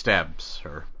he stabs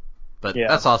her. But Yeah.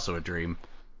 that's also a dream.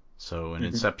 So an Mhm.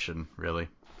 inception, really.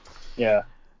 Yeah.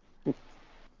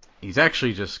 He's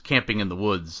actually just camping in the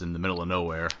woods in the middle of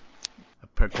nowhere.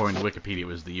 According to Wikipedia, it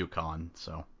was the Yukon.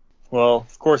 So. Well,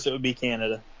 of course it would be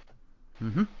Canada.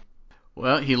 Mm-hmm.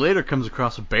 Well, he later comes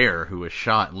across a bear who was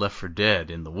shot and left for dead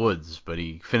in the woods, but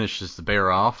he finishes the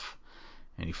bear off,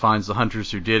 and he finds the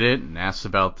hunters who did it and asks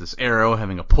about this arrow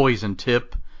having a poison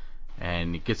tip,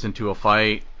 and he gets into a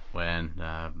fight when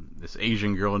this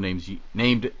Asian girl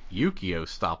named Yukio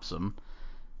stops him,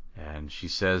 and she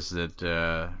says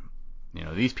that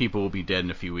these people will be dead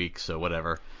in a few weeks, so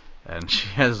whatever. And she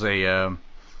has the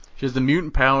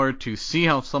mutant power to see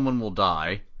how someone will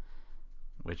die,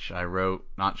 which I wrote,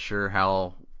 not sure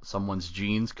how someone's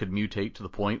genes could mutate to the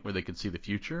point where they could see the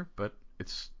future, but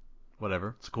it's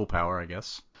whatever. It's a cool power, I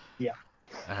guess. Yeah.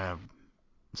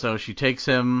 So she takes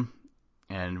him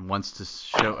and wants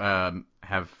to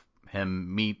have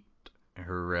him meet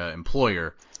her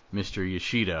employer, Mr.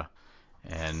 Yoshida,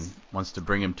 and wants to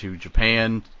bring him to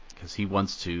Japan because he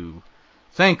wants to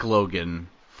thank Logan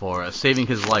for saving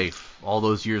his life all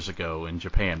those years ago in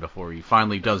Japan before he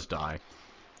finally does die.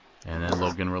 And then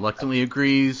Logan reluctantly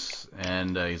agrees,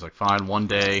 and he's like, fine, one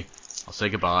day I'll say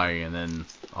goodbye, and then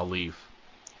I'll leave.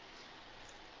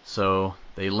 So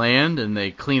they land, and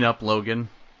they clean up Logan,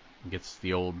 get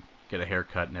a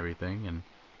haircut and everything, and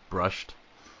brushed.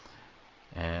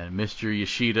 And Mr.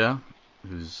 Yoshida,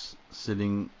 who's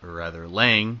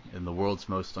laying in the world's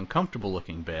most uncomfortable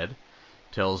looking bed,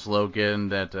 tells Logan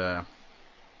that,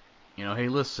 hey,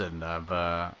 listen,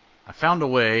 I found a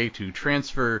way to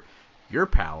transfer your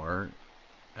power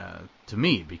to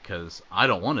me because I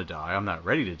don't want to die. I'm not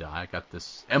ready to die. I got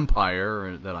this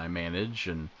empire that I manage,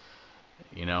 and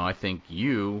I think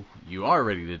you are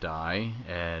ready to die,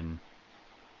 and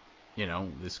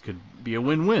this could be a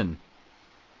win-win.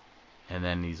 And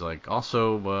then he's like,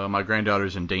 also, my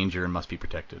granddaughter's in danger and must be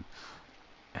protected.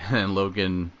 And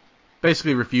Logan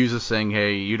basically refuses, saying,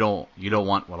 hey, you don't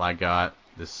want what I got.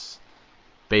 This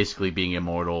basically being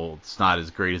immortal, it's not as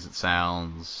great as it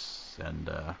sounds, and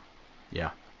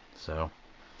yeah, so.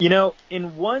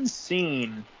 In one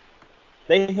scene,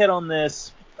 they hit on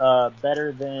this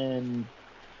better than...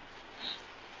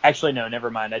 Actually, no, never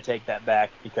mind. I take that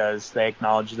back because they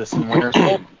acknowledge this in Winter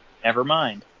Soldier. Never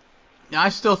mind. I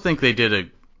still think they did a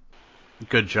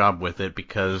good job with it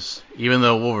because even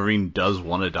though Wolverine does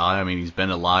want to die, I mean, he's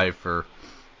been alive for,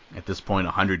 at this point,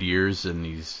 100 years, and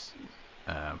he's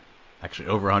actually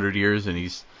over 100 years, and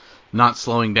he's not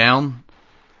slowing down,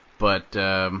 but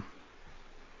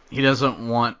he doesn't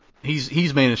want...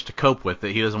 He's managed to cope with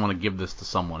it. He doesn't want to give this to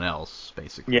someone else,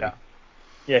 basically.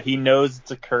 Yeah, he knows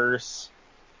it's a curse.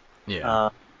 Yeah.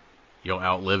 You'll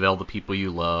outlive all the people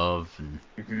you love, and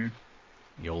Mm-hmm.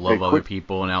 you'll love other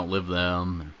people and outlive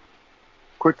them.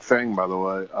 Quick thing, by the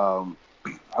way.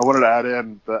 I wanted to add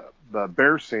in the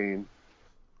bear scene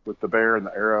with the bear and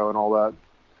the arrow and all that.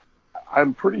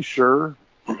 I'm pretty sure,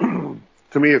 to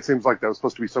me, it seems like that was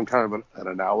supposed to be some kind of an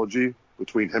analogy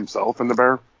between himself and the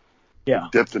bear. Yeah.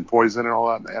 Dipped in poison and all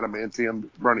that, and the adamantium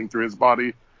running through his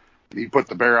body. And he put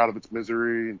the bear out of its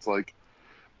misery. It's like,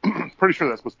 pretty sure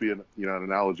that's supposed to be an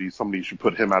analogy. Somebody should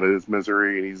put him out of his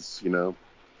misery, and he's,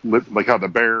 like how the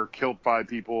bear killed 5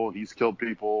 people, he's killed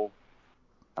people.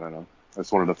 I don't know. I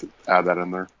just wanted to add that in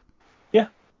there. Yeah.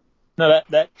 No,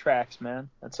 that tracks, man.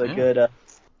 That's a good.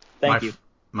 Thank you.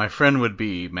 My friend would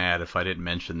be mad if I didn't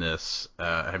mention this.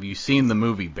 Have you seen the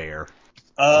movie Bear?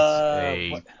 It's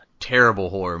a terrible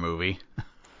horror movie.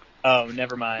 Oh,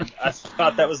 never mind. I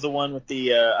thought that was the one with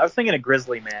the... I was thinking of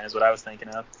Grizzly Man is what I was thinking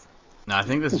of. No, I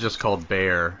think this is just called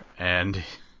Bear, and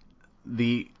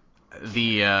the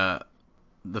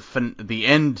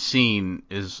end scene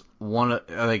is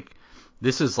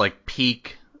this is like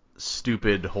peak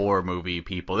stupid horror movie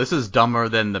people. This is dumber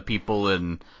than the people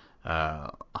in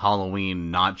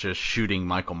Halloween not just shooting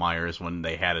Michael Myers when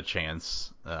they had a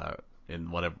chance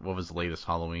in what was the latest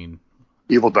Halloween?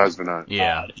 Evil Dies Tonight.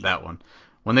 Yeah, that one.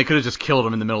 When they could have just killed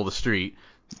him in the middle of the street.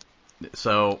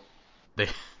 So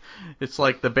it's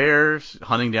like the bears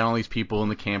hunting down all these people in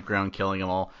the campground, killing them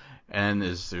all, and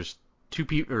there's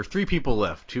 3 people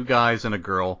left, 2 guys and a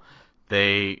girl.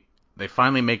 They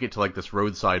finally make it to like this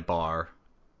roadside bar.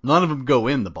 None of them go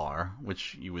in the bar,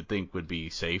 which you would think would be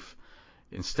safe.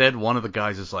 Instead, one of the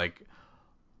guys is like,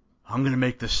 I'm going to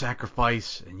make this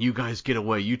sacrifice, and you guys get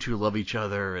away. You 2 love each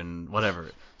other, and whatever.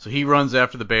 So he runs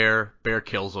after the bear. Bear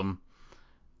kills him.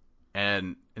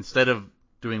 And instead of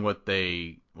doing what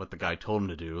the guy told him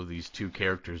to do, these 2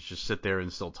 characters just sit there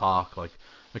and still talk. Like,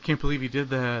 I can't believe he did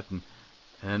that. And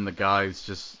then the guy's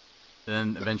just...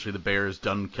 Then eventually the bear is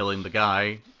done killing the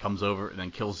guy, comes over, and then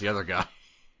kills the other guy.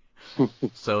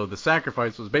 So the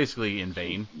sacrifice was basically in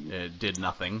vain. It did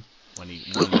nothing when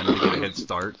he wanted them to get a head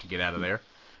start to get out of there.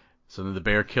 So then the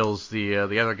bear kills the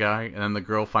other guy, and then the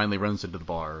girl finally runs into the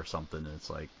bar or something. And it's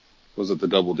like, Was it the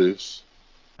double deuce?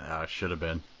 Should have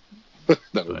been.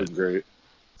 That would have been great.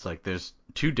 It's like there's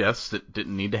 2 deaths that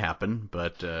didn't need to happen,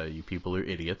 but you people are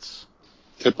idiots.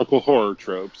 Typical horror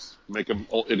tropes. Make them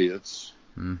all idiots.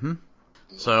 Mm-hmm.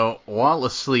 So while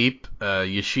asleep,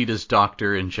 Yoshida's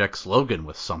doctor injects Logan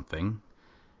with something,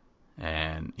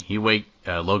 and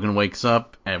Logan wakes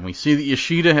up, and we see that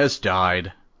Yoshida has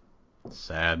died.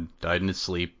 Sad. Died in his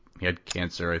sleep. He had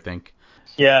cancer, I think.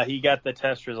 Yeah, he got the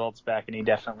test results back, and he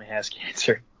definitely has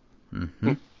cancer.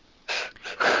 Mm-hmm.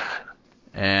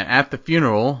 And at the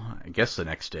funeral, I guess the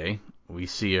next day, we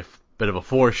see a bit of a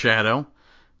foreshadow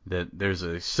that there's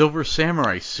a silver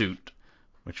samurai suit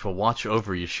which will watch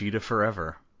over Yoshida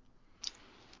forever.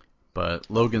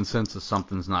 But Logan senses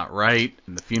something's not right,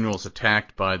 and the funeral's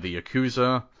attacked by the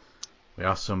Yakuza. We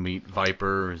also meet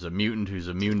Viper, who's a mutant who's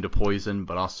immune to poison,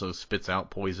 but also spits out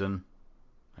poison,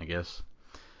 I guess.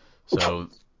 So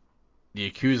the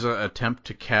Yakuza attempt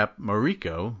to cap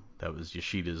Mariko, that was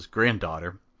Yoshida's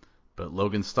granddaughter, but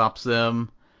Logan stops them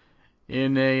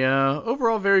in a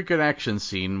overall very good action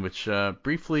scene, which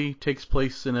briefly takes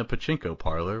place in a pachinko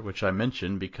parlor, which I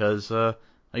mentioned because I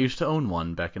used to own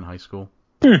one back in high school.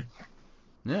 Yeah.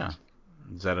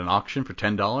 It was at an auction for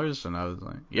 $10, and I was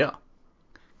like, yeah,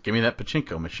 give me that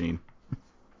pachinko machine.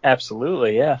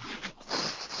 Absolutely, yeah.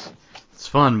 It's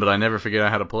fun, but I never figured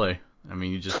out how to play. I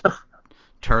mean, you just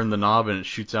turn the knob and it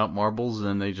shoots out marbles, and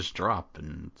then they just drop,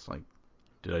 and it's like,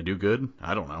 did I do good?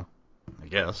 I don't know. I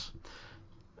guess.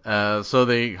 So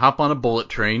they hop on a bullet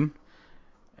train,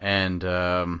 and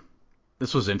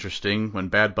this was interesting when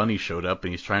Bad Bunny showed up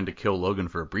and he's trying to kill Logan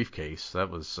for a briefcase. That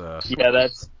was you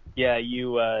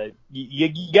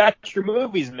got your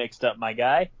movies mixed up, my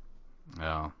guy.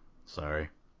 Oh, sorry.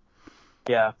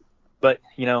 Yeah, but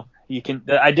you can.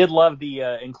 I did love the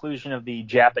inclusion of the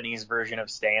Japanese version of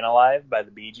 "Staying Alive" by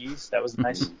the Bee Gees. That was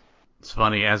nice. It's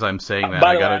funny as I'm saying that.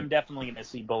 By the way, I'm definitely gonna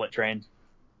see Bullet Train.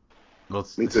 Well,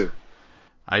 Me too.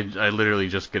 I literally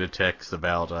just get a text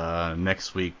about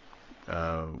next week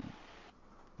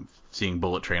seeing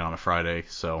Bullet Train on a Friday,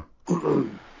 so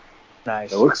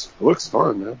Nice. It looks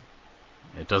fun, man.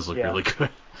 It does look really good.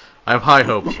 I have high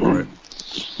hopes for it.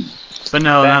 But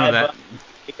no, none of that.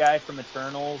 The guy from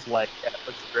Eternals, it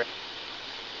looks great.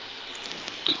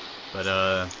 But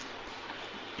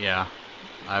yeah,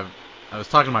 I was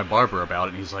talking to my barber about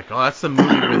it, and he's like, "Oh, that's the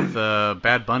movie with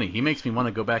Bad Bunny. He makes me want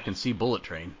to go back and see Bullet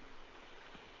Train."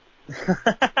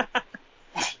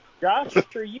 Josh,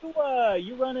 are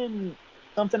you running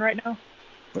something right now?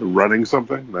 Running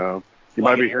something? No. You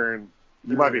might be hearing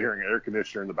air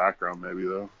conditioner in the background, maybe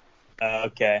though.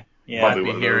 Okay. Yeah. Might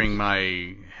be hearing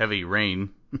my heavy rain.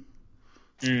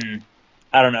 I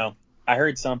don't know. I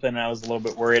heard something, and I was a little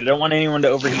bit worried. I don't want anyone to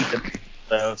overheat the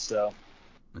though. So.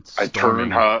 I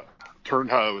turned how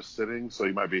I was sitting, so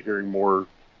you might be hearing more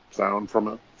sound from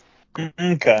it.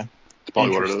 Okay. It's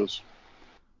probably what it is.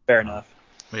 Fair enough.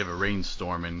 We have a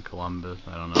rainstorm in Columbus.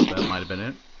 I don't know if that might have been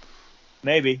it.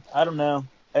 Maybe. I don't know.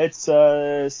 It's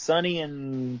sunny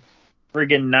and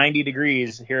friggin' 90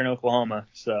 degrees here in Oklahoma,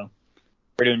 so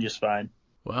we're doing just fine.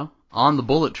 Well, on the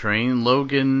bullet train,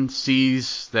 Logan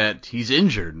sees that he's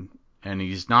injured, and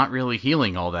he's not really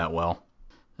healing all that well.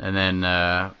 And then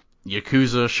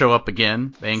Yakuza show up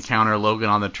again. They encounter Logan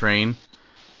on the train,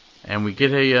 and we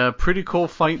get a pretty cool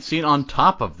fight scene on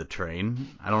top of the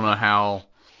train. I don't know how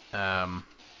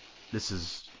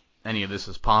any of this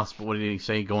is possible. What did he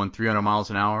say? Going 300 miles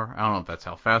an hour? I don't know if that's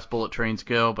how fast bullet trains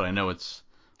go, but I know it's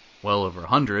well over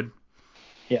 100.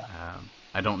 Yeah.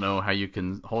 I don't know how you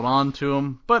can hold on to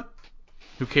them, but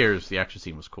who cares? The action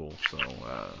scene was cool, so...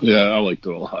 yeah, I liked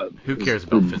it a lot. Who cares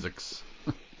about physics?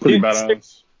 Pretty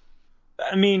badass.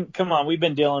 I mean, come on, we've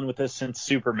been dealing with this since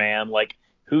Superman. Like,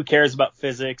 who cares about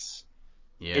physics?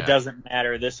 Yeah. It doesn't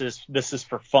matter. This is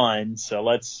for fun, so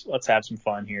let's have some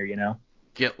fun here,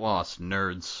 Get lost,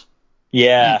 nerds.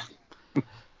 Yeah.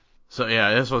 So,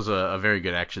 yeah, this was a very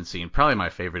good action scene. Probably my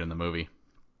favorite in the movie.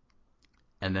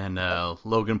 And then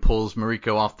Logan pulls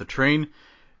Mariko off the train,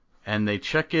 and they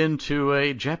check into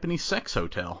a Japanese sex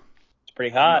hotel. It's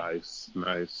pretty hot.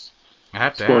 Nice. I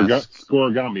have to ask.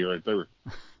 Scoregami right there.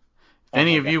 If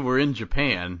any of you were in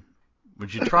Japan,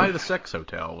 would you try the sex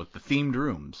hotel with the themed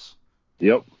rooms?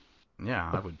 Yep. Yeah,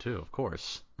 I would too, of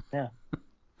course. Yeah.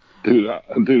 Dude,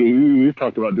 we've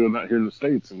talked about doing that here in the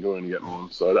States and going and getting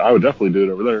one, so I would definitely do it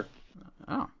over there.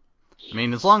 Oh. I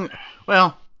mean,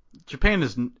 Japan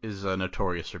is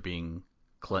notorious for being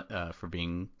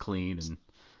clean and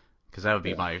Because that would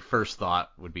be my first thought,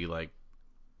 would be like,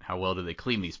 how well do they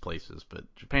clean these places? But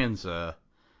Japan's a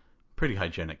pretty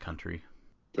hygienic country.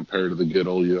 Compared to the good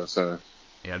old USA.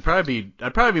 Yeah, I'd probably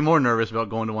be more nervous about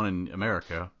going to one in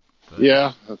America. But,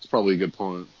 Yeah, that's probably a good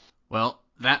point. well,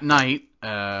 that night,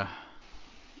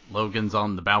 Logan's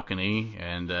on the balcony,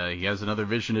 and he has another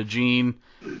vision of Jean,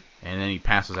 and then he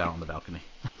passes out on the balcony.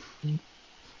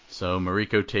 So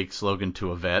Mariko takes Logan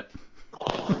to a vet.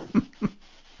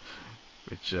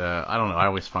 Which, I don't know, I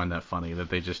always find that funny, that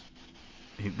they just...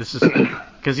 this is...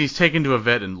 because he's taken to a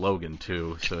vet in Logan,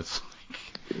 too, so it's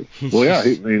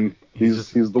like...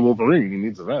 he's the Wolverine. He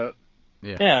needs a vet.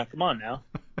 Yeah, come on now.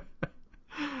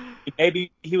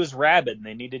 Maybe he was rabid and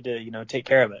they needed to, take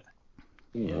care of it.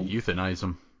 Yeah, euthanize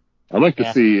him. I'd like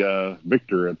to see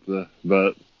Victor at the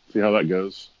vet, see how that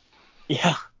goes.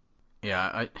 Yeah.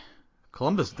 Yeah,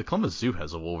 the Columbus Zoo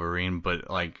has a Wolverine, but,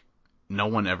 like, no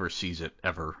one ever sees it,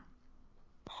 ever.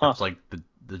 Huh. It's like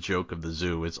the joke of the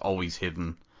zoo. It's always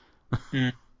hidden.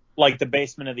 Like the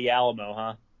basement of the Alamo,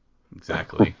 huh?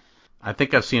 Exactly. I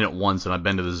think I've seen it once, and I've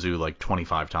been to the zoo like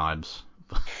 25 times.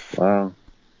 Wow.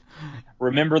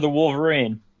 Remember the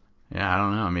Wolverine. Yeah, I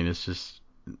don't know. I mean, it's just...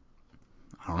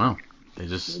 I don't know. They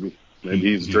just... Maybe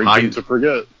he's he drinking to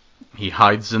forget. He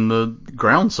hides in the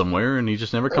ground somewhere, and he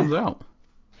just never comes out.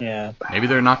 Yeah. Maybe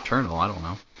they're nocturnal. I don't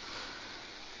know.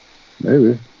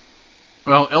 Maybe.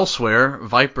 Well, elsewhere,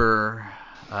 Viper...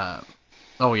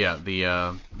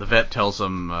 the vet tells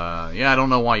him, I don't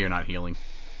know why you're not healing.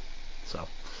 So,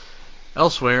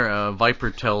 elsewhere, Viper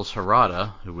tells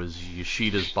Harada, who was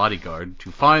Yoshida's bodyguard,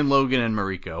 to find Logan and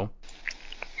Mariko.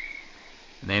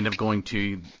 And they end up going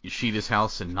to Yoshida's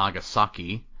house in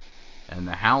Nagasaki. And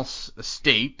the house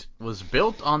estate was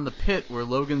built on the pit where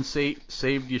Logan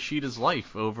saved Yoshida's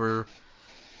life over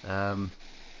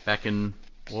back in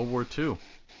World War II.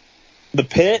 The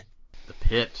pit? The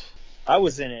pit. I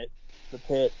was in it. The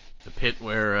pit. The pit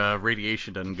where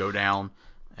radiation doesn't go down,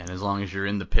 and as long as you're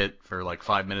in the pit for like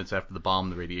 5 minutes after the bomb,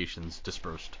 the radiation's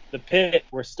dispersed. The pit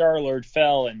where Star-Lord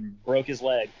fell and broke his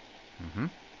leg. Mm-hmm.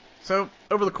 So,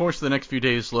 over the course of the next few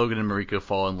days, Logan and Mariko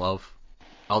fall in love.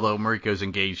 Although Mariko's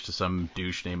engaged to some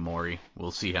douche named Mori.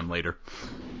 We'll see him later.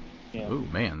 Yeah. Ooh,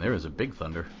 man, there was a big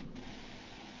thunder.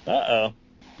 Uh-oh.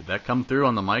 Did that come through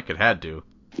on the mic? It had to.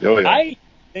 Oh, yeah. I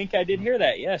think I did hear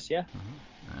that, yes, yeah.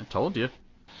 I told you.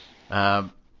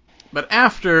 But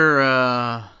after,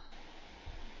 I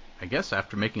guess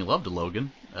after making love to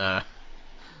Logan,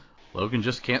 Logan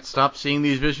just can't stop seeing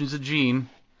these visions of Jean,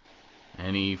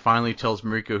 and he finally tells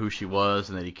Mariko who she was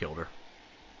and that he killed her.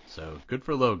 So, good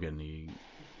for Logan. He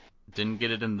didn't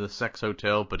get it in the sex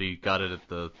hotel, but he got it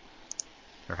at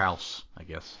her house, I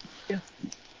guess. Yeah.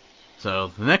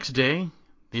 So, the next day,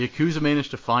 the Yakuza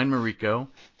managed to find Mariko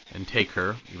and take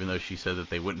her, even though she said that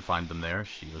they wouldn't find them there.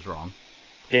 She was wrong.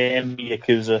 Damn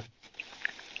Yakuza.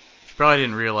 She probably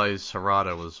didn't realize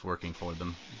Harada was working for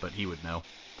them, but he would know.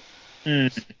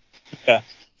 Okay.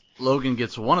 Logan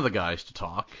gets one of the guys to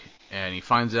talk, and he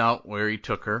finds out where he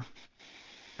took her.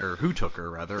 Or who took her,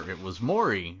 rather. It was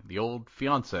Mori, the old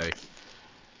fiancé.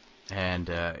 And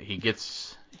he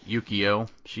gets Yukio,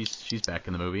 she's back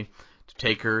in the movie, to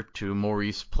take her to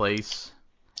Mori's place.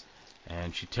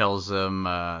 And she tells him,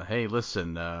 hey,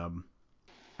 listen,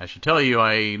 I should tell you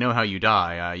I know how you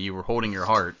die. You were holding your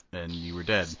heart, and you were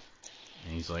dead.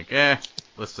 And he's like,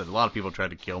 listen, a lot of people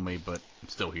tried to kill me, but I'm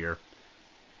still here.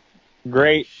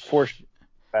 Great fortune,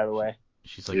 by the way.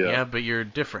 She's like, yeah, but you're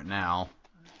different now.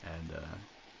 And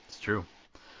it's true.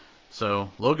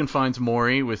 So Logan finds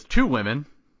Mori with 2 women.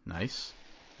 Nice.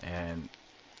 And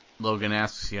Logan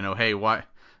asks, hey, why...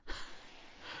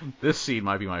 This scene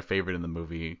might be my favorite in the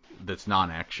movie that's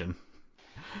non-action.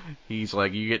 He's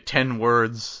like, you get 10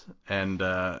 words, and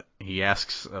he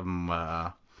asks him,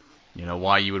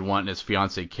 why you would want his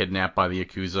fiancée kidnapped by the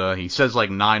Yakuza. He says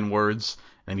like 9 words,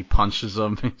 and he punches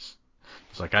him.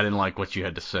 He's like, I didn't like what you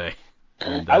had to say.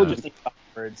 And, I would just think 5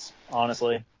 words,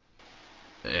 honestly.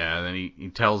 Yeah, and then he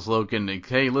tells Logan,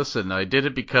 hey, listen, I did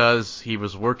it because he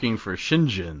was working for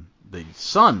Shinjin, the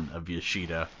son of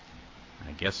Yoshida.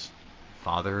 I guess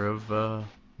father of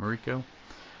Mariko.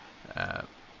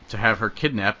 To have her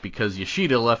kidnapped because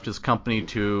Yoshida left his company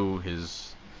to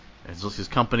his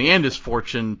company and his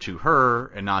fortune to her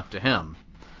and not to him.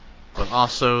 But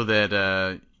also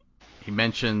that he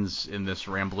mentions in this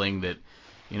rambling that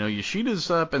Yoshida's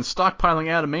been stockpiling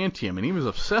adamantium and he was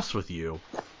obsessed with you.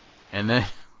 And then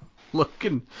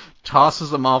Logan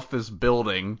tosses him off this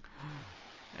building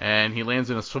and he lands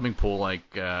in a swimming pool like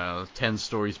 10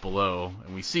 stories below,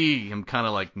 and we see him kind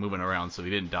of like moving around so he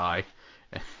didn't die.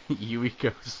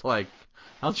 Yuiko's like,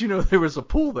 how'd you know there was a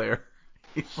pool there?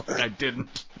 He's like, I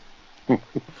didn't.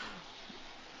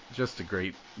 Just a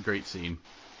great scene.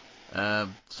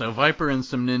 So Viper and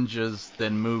some ninjas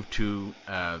then move to,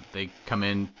 they come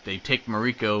in, they take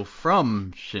Mariko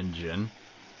from Shinjin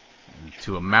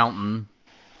to a mountain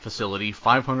facility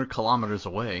 500 kilometers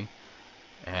away,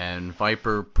 and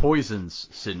Viper poisons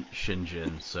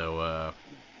Shinjin, so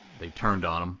they turned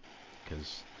on him,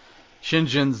 because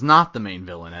Shinjin's not the main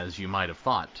villain, as you might have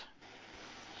thought.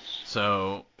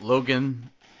 So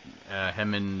Logan,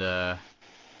 him and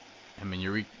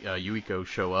Yuiko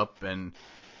show up, and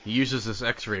he uses this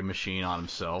X-ray machine on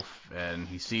himself, and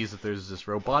he sees that there's this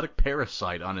robotic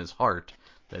parasite on his heart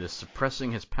that is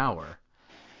suppressing his power.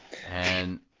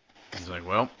 And he's like,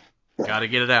 well, gotta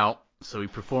get it out. So he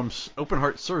performs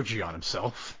open-heart surgery on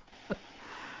himself.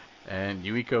 And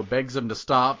Yuiko begs him to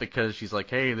stop because she's like,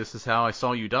 hey, this is how I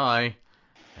saw you die.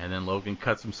 And then Logan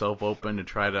cuts himself open to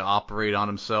try to operate on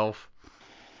himself.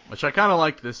 Which I kind of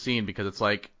like this scene because it's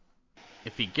like,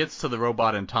 if he gets to the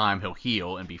robot in time, he'll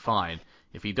heal and be fine.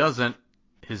 If he doesn't,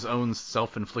 his own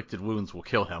self-inflicted wounds will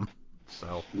kill him.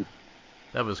 So,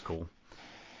 that was cool.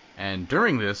 And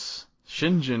during this,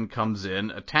 Shinjin comes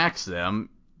in, attacks them.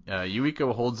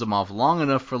 Yuiko holds him off long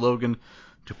enough for Logan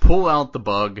to pull out the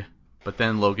bug, but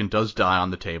then Logan does die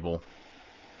on the table.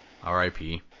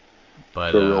 R.I.P.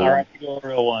 But, R.I.P. the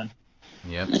real one.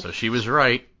 Yep, so she was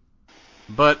right.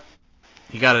 But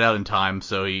he got it out in time,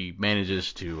 so he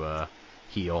manages to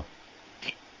heal.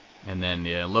 And then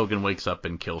Logan wakes up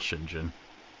and kills Shinjin,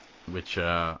 which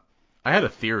I had a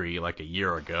theory like a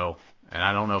year ago, and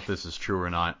I don't know if this is true or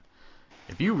not.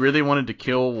 If you really wanted to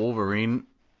kill Wolverine,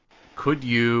 could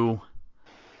you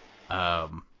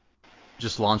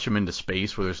just launch him into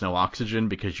space where there's no oxygen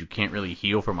because you can't really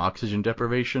heal from oxygen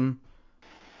deprivation?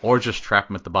 Or just trap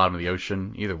him at the bottom of the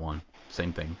ocean? Either one.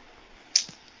 Same thing.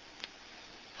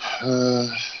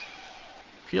 I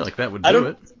feel like that would do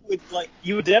it.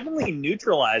 You would definitely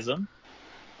neutralize him.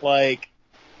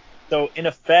 So in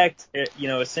effect,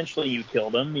 essentially you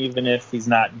killed him, even if he's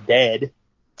not dead.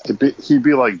 He'd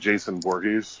be like Jason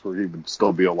Voorhees, where he would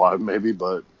still be alive, maybe,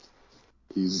 but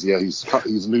he's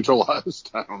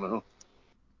neutralized. I don't know.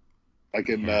 Like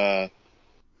in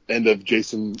end of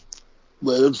Jason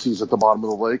Lives, he's at the bottom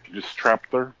of the lake, just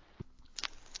trapped there.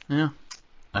 Yeah,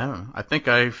 I don't know. I think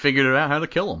I figured out how to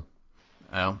kill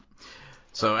him.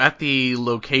 So at the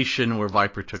location where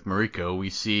Viper took Mariko,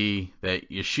 we see that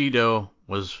Yoshido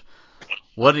was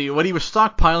what he was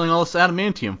stockpiling all this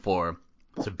adamantium for.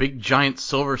 It's a big giant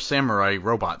silver samurai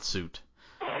robot suit.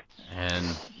 And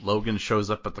Logan shows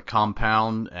up at the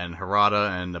compound, and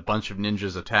Harada and a bunch of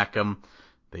ninjas attack him.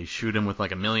 They shoot him with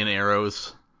like 1,000,000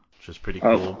 arrows, which is pretty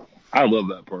cool. I love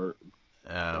that part.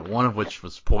 One of which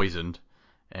was poisoned.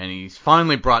 And he's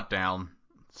finally brought down.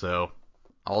 So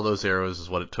all those arrows is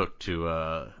what it took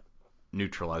to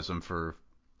neutralize him for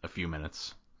a few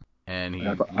minutes. And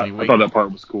I thought that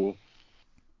part was cool.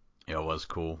 Yeah, it was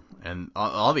cool. And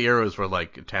all the arrows were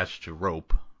like attached to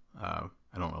rope. I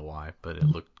don't know why, but it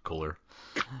looked cooler.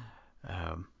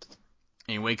 And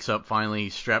he wakes up finally,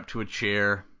 he's strapped to a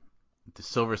chair. The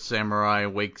Silver Samurai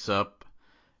wakes up,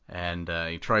 and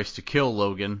he tries to kill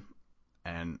Logan.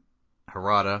 And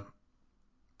Harada,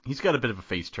 he's got a bit of a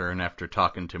face turn after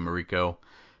talking to Mariko,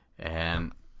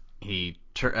 and he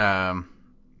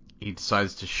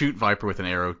decides to shoot Viper with an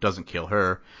arrow. Doesn't kill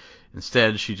her.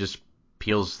 Instead, she just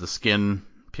peels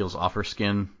off her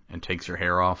skin, and takes her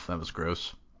hair off. That was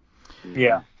gross.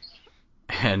 Yeah.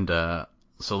 And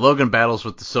so Logan battles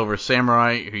with the Silver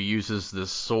Samurai, who uses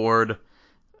this sword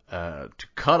to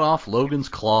cut off Logan's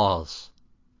claws.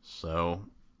 So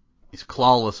he's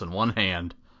clawless in one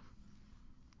hand.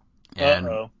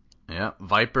 And yeah,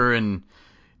 Viper and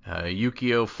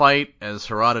Yukio fight as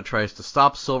Harada tries to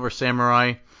stop Silver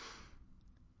Samurai.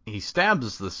 He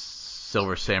stabs the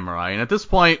Silver Samurai, and at this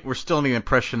point, we're still under the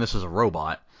impression this is a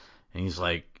robot. And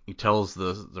he tells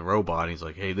the robot, he's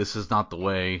like, hey, this is not the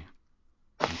way.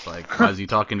 He's like, why is he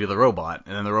talking to the robot?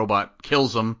 And then the robot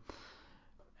kills him.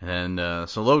 And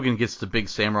so Logan gets the big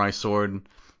samurai sword,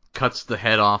 cuts the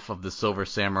head off of the Silver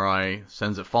Samurai,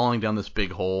 sends it falling down this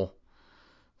big hole.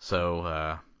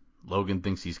 So Logan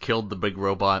thinks he's killed the big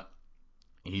robot.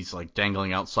 He's like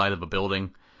dangling outside of a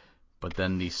building. But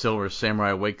then the Silver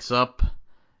Samurai wakes up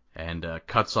and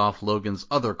cuts off Logan's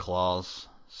other claws.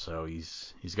 So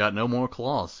he's got no more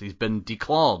claws. He's been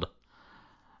declawed.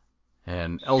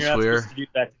 And elsewhere, you're not supposed to do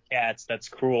that to cats. That's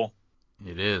cruel.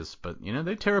 It is, but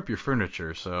they tear up your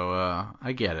furniture, so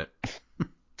I get it.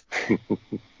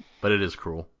 But it is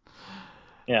cruel.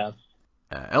 Yeah.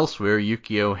 Elsewhere,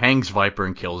 Yukio hangs Viper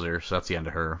and kills her, so that's the end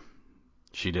of her.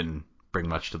 She didn't bring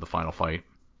much to the final fight.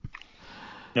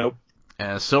 Nope.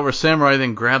 Silver Samurai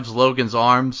then grabs Logan's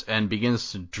arms and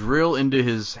begins to drill into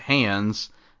his hands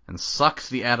and sucks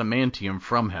the adamantium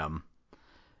from him.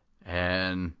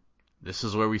 And this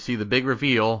is where we see the big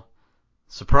reveal.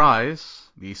 Surprise!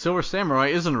 The Silver Samurai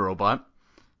isn't a robot.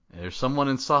 There's someone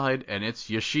inside, and it's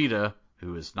Yoshida,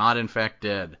 who is not in fact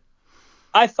dead.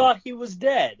 I thought he was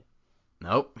dead.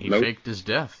 Nope, he faked his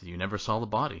death. You never saw the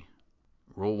body.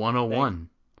 Rule 101.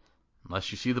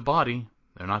 Unless you see the body,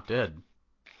 they're not dead.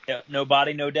 Yeah, no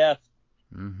body, no death.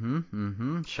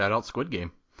 Shout out Squid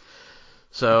Game.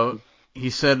 So, he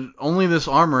said, only this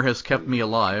armor has kept me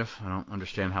alive. I don't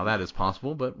understand how that is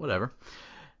possible, but whatever.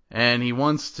 And he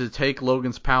wants to take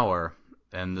Logan's power,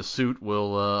 and the suit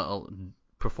will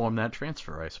perform that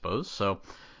transfer, I suppose. So,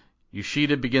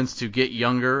 Yoshida begins to get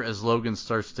younger as Logan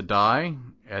starts to die,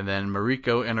 and then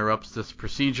Mariko interrupts this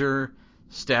procedure,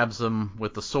 stabs him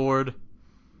with the sword.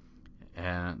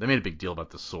 And they made a big deal about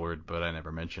the sword, but I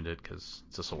never mentioned it because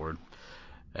it's a sword.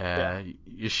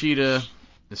 Yoshida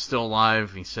is still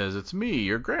alive. He says, "It's me,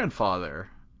 your grandfather."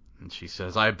 And she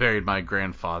says, "I buried my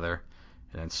grandfather."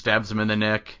 And then stabs him in the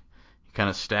neck. He kind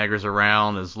of staggers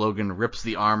around as Logan rips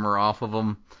the armor off of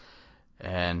him.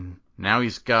 And now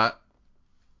he's got...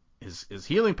 His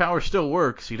healing power still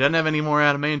works. He doesn't have any more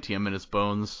adamantium in his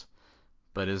bones.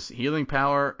 But his healing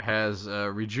power has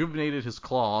rejuvenated his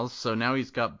claws, so now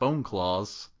he's got bone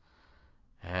claws.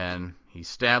 And he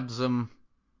stabs him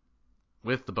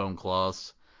with the bone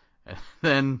claws. And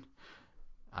then,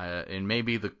 in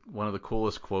maybe one of the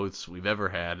coolest quotes we've ever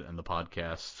had in the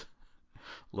podcast,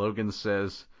 Logan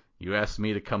says, "You asked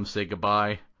me to come say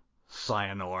goodbye.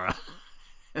 Sayonara."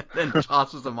 And then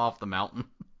tosses him off the mountain.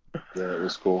 Yeah, it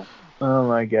was cool. Oh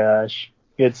my gosh.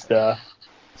 Good stuff.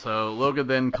 So Logan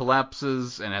then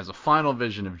collapses and has a final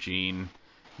vision of Jean.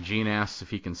 Jean asks if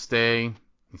he can stay.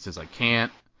 He says, "I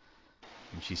can't."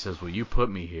 And she says, "Well, you put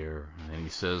me here." And then he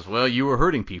says, "Well, you were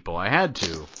hurting people. I had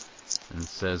to." And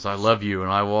says, "I love you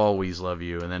and I will always love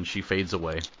you." And then she fades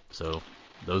away. So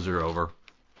those are over.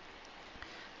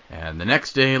 And the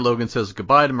next day, Logan says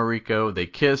goodbye to Mariko. They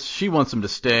kiss. She wants him to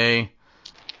stay.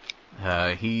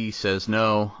 He says,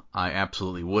 "No, I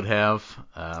absolutely would have.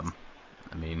 I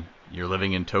mean, you're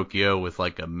living in Tokyo with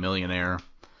like a millionaire,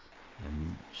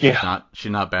 and she's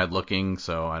not bad looking,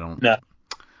 so I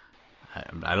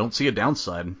don't see a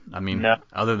downside. I mean,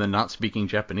 other than not speaking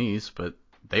Japanese, but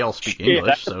they all speak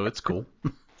English, so it's cool."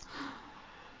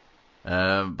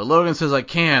 But Logan says, "I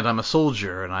can't. I'm a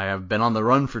soldier, and I have been on the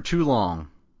run for too long."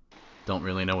 Don't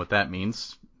really know what that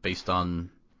means, based on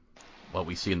what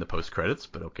we see in the post-credits,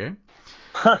 but okay.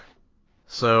 Huh.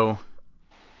 So,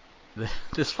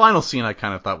 this final scene I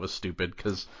kind of thought was stupid,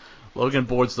 because Logan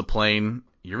boards the plane,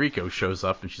 Yuriko shows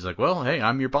up, and she's like, "Well, hey,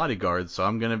 I'm your bodyguard, so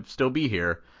I'm going to still be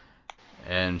here."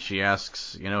 And she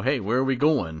asks, "Hey, where are we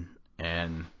going?"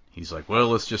 And he's like, "Well,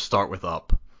 let's just start with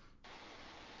up."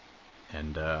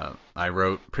 And I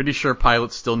wrote, "Pretty sure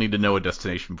pilots still need to know a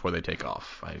destination before they take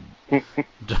off."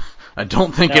 I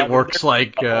don't think it works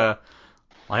like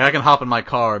I can hop in my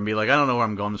car and be like, "I don't know where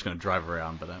I'm going, I'm just going to drive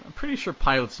around." But I'm pretty sure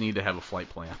pilots need to have a flight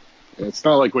plan. It's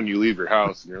not like when you leave your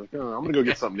house and you're like, "Oh, I'm going to go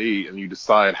get something to eat," and you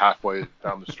decide halfway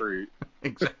down the street.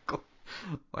 Exactly.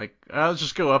 Like, let's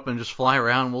just go up and just fly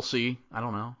around, we'll see. I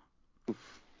don't know.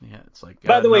 Yeah, it's like...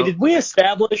 By the way, did we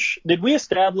establish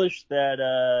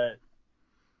that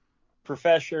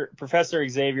Professor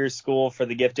Xavier's School for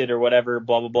the Gifted or whatever,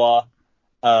 blah, blah,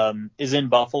 blah, is in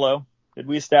Buffalo? Did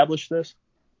we establish this?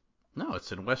 No,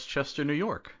 it's in Westchester, New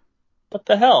York. What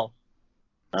the hell?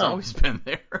 It's always been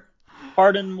there.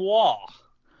 Pardon moi.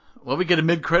 Well, we get a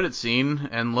mid-credit scene,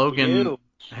 and Logan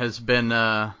has been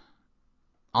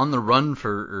on the run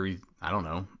for, I don't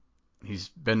know, he's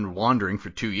been wandering for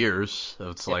 2 years. So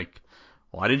it's like,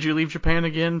 why did you leave Japan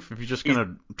again if you're just going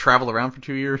to travel around for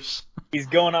 2 years? He's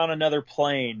going on another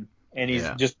plane, and he's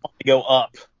just wanting to go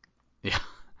up. Yeah.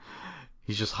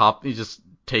 He just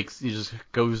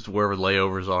goes to wherever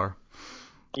layovers are.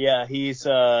 Yeah, he's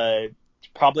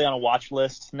probably on a watch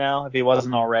list now, if he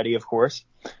wasn't already, of course.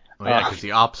 Oh, yeah, because he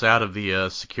opts out of the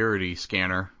security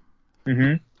scanner.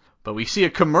 Mm-hmm. But we see a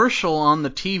commercial on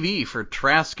the TV for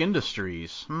Trask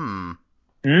Industries. I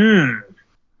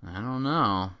don't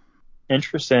know.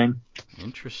 Interesting.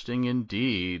 Interesting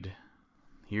indeed.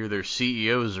 Here their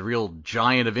CEO is a real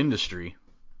giant of industry.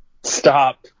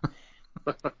 Stop.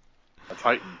 A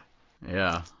titan.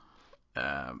 Yeah.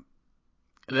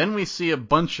 Then we see a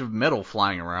bunch of metal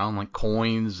flying around, like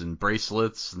coins and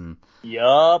bracelets.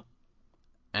 Yup.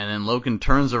 And then Logan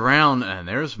turns around, and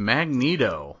there's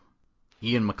Magneto.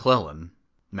 Ian McKellen.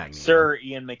 Magneto. Sir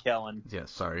Ian McKellen. Yeah,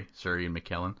 sorry. Sir Ian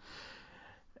McKellen.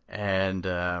 And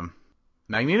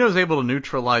Magneto's able to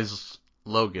neutralize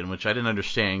Logan, which I didn't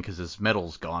understand because his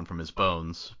metal's gone from his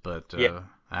bones, but Yeah.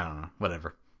 I don't know,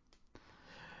 whatever.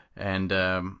 And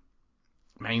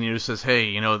Magneto says, hey,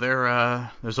 you know,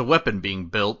 there's a weapon being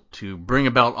built to bring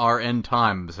about our end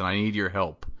times, and I need your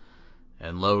help.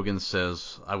 And Logan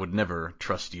says, I would never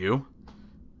trust you.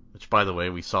 Which, by the way,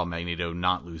 we saw Magneto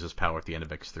not lose his power at the end of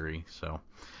X3, so...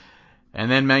 And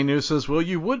then Magneto says, well,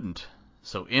 you wouldn't.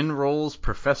 So in rolls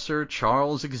Professor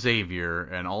Charles Xavier,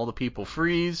 and all the people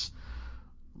freeze.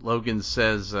 Logan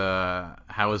says,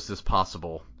 how is this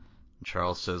possible? And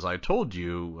Charles says, I told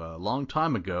you a long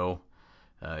time ago,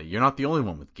 you're not the only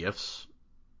one with gifts.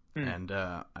 And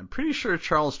I'm pretty sure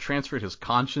Charles transferred his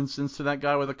conscience into that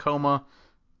guy with a coma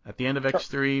at the end of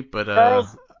X3, but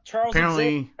Charles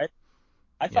apparently... Xavier,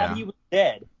 I thought he was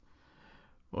dead.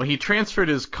 Well, he transferred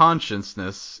his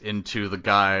consciousness into the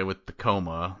guy with the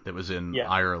coma that was in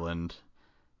Ireland.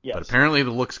 Yes. But apparently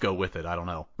the looks go with it. I don't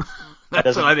know.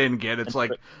 That's what I didn't get. It's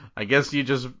like, I guess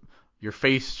your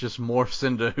face just morphs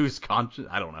into who's conscious.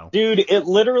 I don't know. Dude, it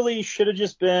literally should have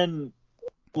just been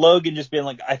Logan just being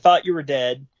like, I thought you were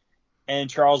dead. And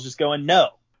Charles just going, no.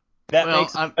 That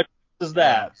makes as much sense as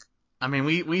that. I mean,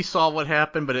 we saw what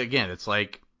happened, but again, it's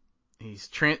like,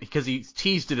 because he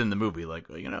teased it in the movie, like,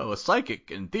 you know, a psychic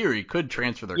in theory could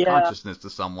transfer their consciousness to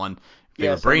someone if they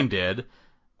were brain dead,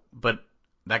 but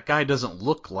that guy doesn't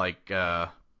look like he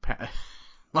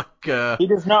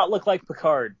does not look like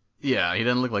Picard. Yeah, he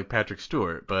doesn't look like Patrick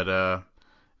Stewart, but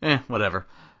whatever.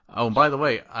 Oh, and by the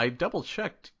way, I double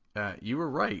checked. You were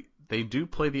right. They do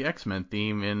play the X-Men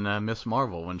theme in Miss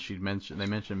Marvel when they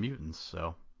mentioned mutants.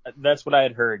 So that's what I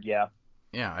had heard. Yeah.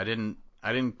 Yeah, I didn't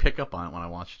pick up on it when I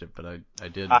watched it, but I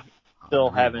did. I still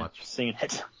haven't seen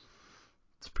it.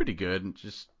 It's pretty good. It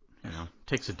just,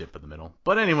 takes a dip in the middle.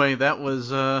 But anyway, that was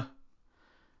the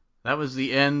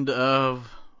end of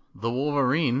the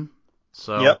Wolverine.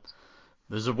 So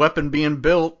there's a weapon being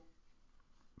built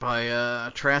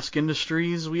by Trask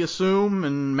Industries, we assume,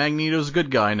 and Magneto's a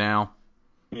good guy now.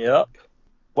 Yep.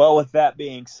 Well, with that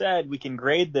being said, we can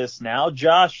grade this now.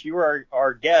 Josh, you are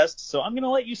our guest, so I'm going to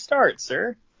let you start,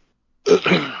 sir. All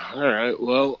right.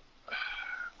 Well,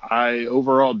 I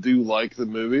overall do like the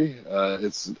movie.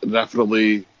 It's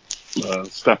definitely a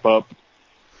step up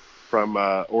from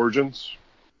Origins,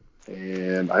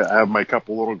 and I have my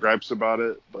couple little gripes about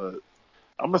it, but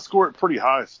I'm gonna score it pretty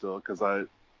high still because I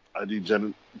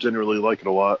do generally like it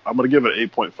a lot. I'm gonna give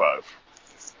it 8.5.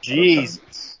 Jeez.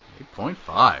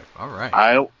 8.5. All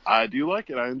right. I do like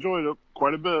it. I enjoyed it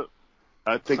quite a bit.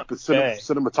 I think the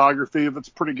cinematography of it's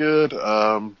pretty good.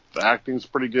 The acting's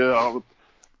pretty good.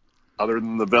 Other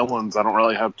than the villains, I don't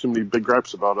really have too many big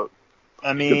gripes about it.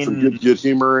 I mean, get some good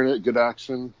humor in it, good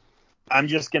action. I'm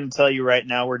just going to tell you right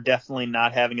now, we're definitely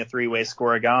not having a three-way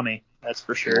scoregami. That's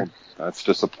for sure. Well, that's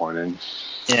disappointing.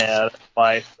 Yeah, that's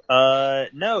life.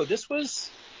 No, this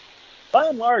was, by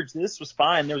and large, this was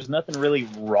fine. There was nothing really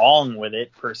wrong with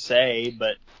it per se,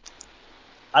 but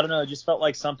I don't know. It just felt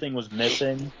like something was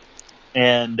missing.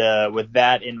 And with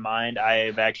that in mind,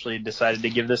 I've actually decided to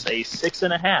give this a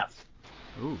 6.5.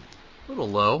 Ooh, a little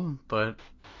low, but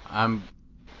I'm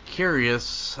curious.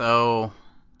 So,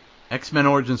 X-Men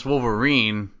Origins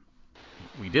Wolverine,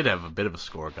 we did have a bit of a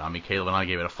scoregami. Caleb and I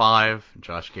gave it a 5.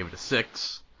 Josh gave it a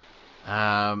 6.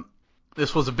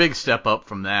 This was a big step up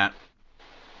from that.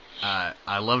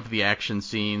 I loved the action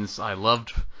scenes. I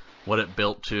loved what it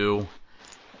built to.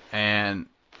 And,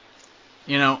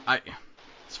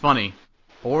 it's funny.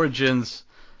 Origins,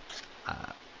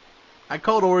 I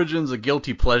called Origins a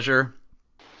guilty pleasure.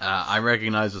 I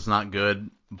recognize it's not good,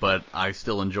 but I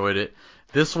still enjoyed it.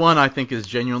 This one I think is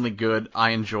genuinely good. I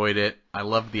enjoyed it. I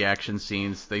loved the action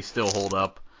scenes. They still hold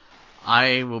up.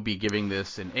 I will be giving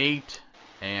this an 8,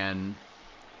 and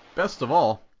best of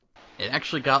all, it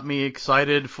actually got me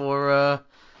excited for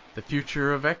the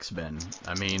future of X-Men.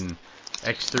 I mean,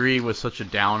 X3 was such a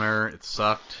downer. It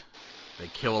sucked. They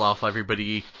killed off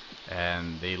everybody,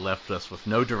 and they left us with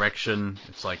no direction.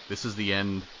 It's like, this is the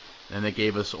end. Then they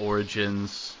gave us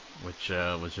Origins, which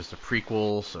was just a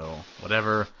prequel, so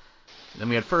whatever. Then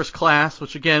we had First Class,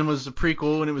 which again was a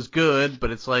prequel, and it was good, but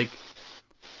it's like,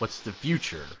 what's the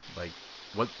future? Like,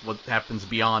 what happens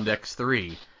beyond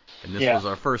X3? And this was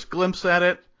our first glimpse at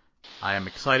it. I am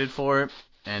excited for it.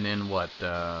 And in let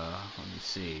me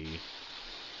see,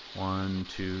 1,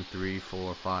 2, 3,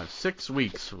 4, 5, 6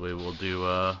 weeks, we will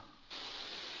do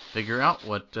figure out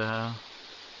what the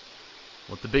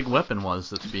big weapon was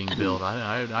that's being built.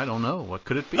 I don't know. What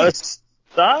could it be?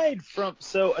 Aside from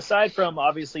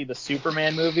obviously the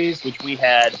Superman movies, which we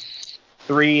had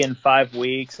 3 in 5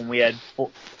 weeks, and we had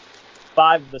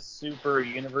 5 of the Super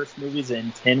Universe movies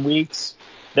in 10 weeks.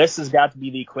 this has got to be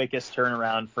the quickest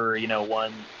turnaround for,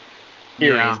 one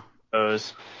series, Yeah. I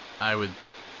suppose.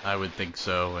 I would think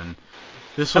so. And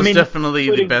this was definitely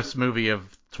the best movie of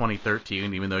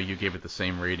 2013, even though you gave it the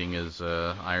same rating as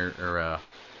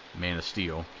Man of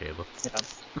Steel, Caleb. Yeah.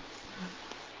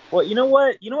 Well, you know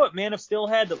what Man of Steel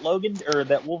had that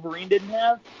Wolverine didn't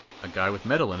have? A guy with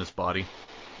metal in his body.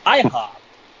 IHOP.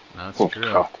 That's true.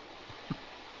 God.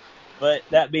 But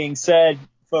that being said,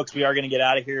 folks, we are going to get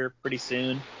out of here pretty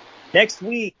soon. Next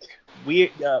week,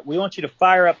 we want you to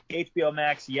fire up HBO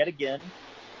Max yet again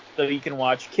so you can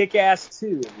watch Kick-Ass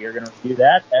 2. We are going to review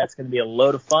that. That's going to be a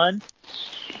load of fun.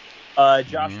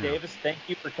 Josh Davis, thank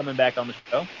you for coming back on the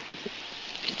show.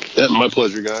 Yeah, my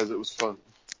pleasure, guys. It was fun.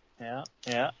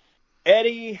 Yeah.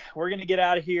 Eddie, we're going to get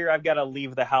out of here. I've got to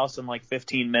leave the house in like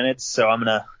 15 minutes, so I'm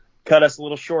going to cut us a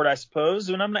little short, I suppose.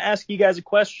 And I'm going to ask you guys a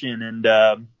question.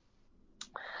 And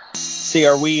see,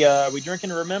 are we drinking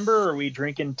to remember or are we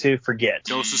drinking to forget?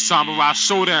 Yo, it's the Samurai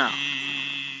Showdown.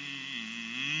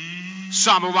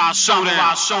 Samurai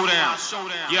Showdown.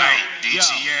 Yo,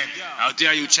 DTN, how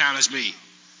dare you challenge me?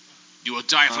 You will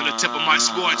die from the tip of my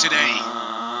sword today.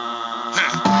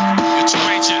 You're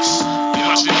courageous. You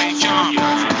must remain calm.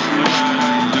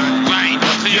 Right,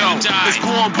 clear to die. It's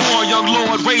born, young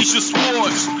lord, raise your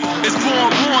swords. It's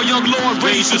born, young lord,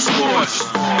 raise your swords.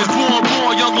 It's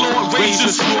born, young lord, raise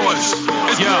your swords.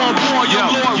 It's born,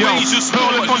 young lord, raise your swords.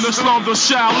 Hurling from the slums of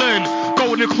Shaolin,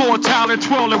 golden claw talent,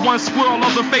 twirling one swirl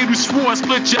of the fatal sword,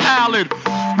 split your Allen.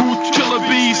 Root killer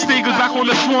bees, stingers back on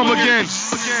the swarm again.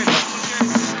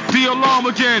 The alarm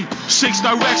again, shakes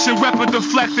direction, weapon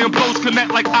deflecting, blows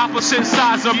connect like opposite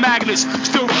sides of magnets.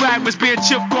 Still fragments being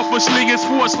chipped off a slinging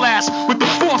sword slash with the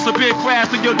force of being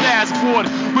crashed in your dashboard.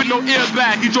 With no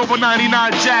airbag, he drove a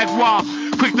 99 Jaguar.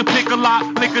 Quick to pick a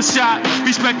lot, lick a shot.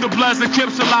 Respect the Bloods and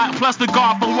Crips a lot. Plus the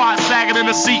guard from Watt sagging in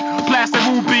the seat. Plastic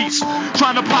rubies.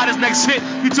 Trying to plot his next hit.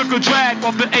 He took a drag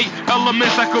off the 8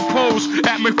 elements that compose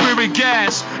atmospheric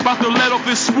gas. About to let off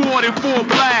his sword in full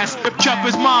blast. Kept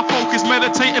his mind focused,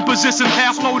 meditating position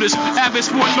half lotus. Avid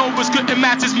sport novas couldn't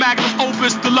match his magnum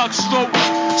opus. Deluxe stroke.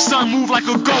 Sun moved like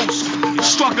a ghost.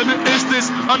 Struck in an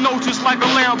instance, unnoticed like a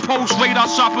lamppost. Radar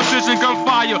shot precision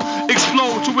gunfire.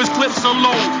 Explode to his clips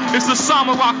unload. It's the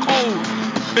samurai code.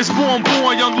 It's born,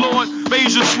 young lord,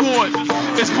 raise your sword.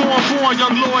 It's born,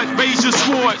 young lord, raise your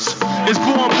swords. It's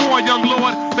born, young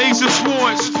lord, raise your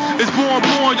swords. It's born,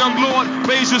 young lord,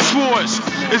 raise your swords.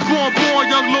 It's born,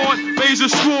 young lord, raise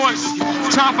your swords.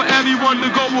 Time for everyone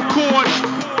to go record.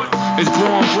 It's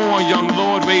born, young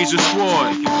lord, raise your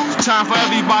sword. Time for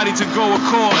everybody to go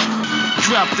accord.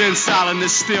 Crept in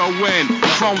silence, still win.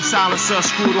 Chrome silencer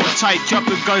screwed on tight, kept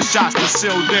the gunshots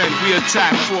concealed in. We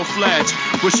attacked full-fledged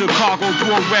with Chicago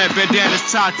blue red bandanas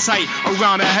tied tight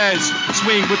around our heads.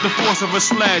 Swing with the force of a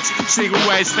sledge. Single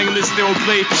edge stainless steel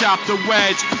blade chopped a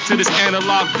wedge to this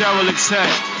analog derelict's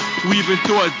head. We even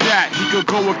thought that he could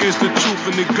go against the truth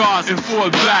and the gods and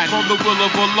fall back on the will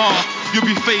of Allah. You'll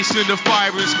be facing the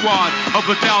firing squad of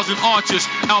 1,000 archers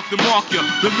out to mark you.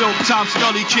 The milk-top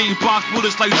Scully King box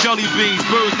bullets like jelly beans.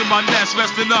 Birds in my nest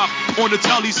resting up on the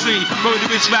telly scene.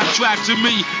 Murderous rap track to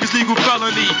me is legal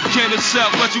felony. Can't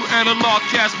accept what you analog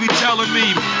cats be telling me.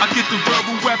 I get the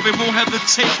verbal weapon, won't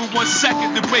hesitate for 1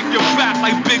 second to break your back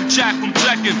like Big Jack from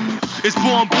Tekken. It's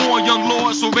born, young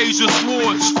lord, so raise your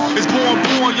swords. It's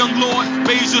born, young lord,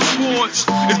 raise your swords.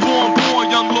 It's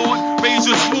born, young lord, raise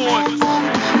your swords.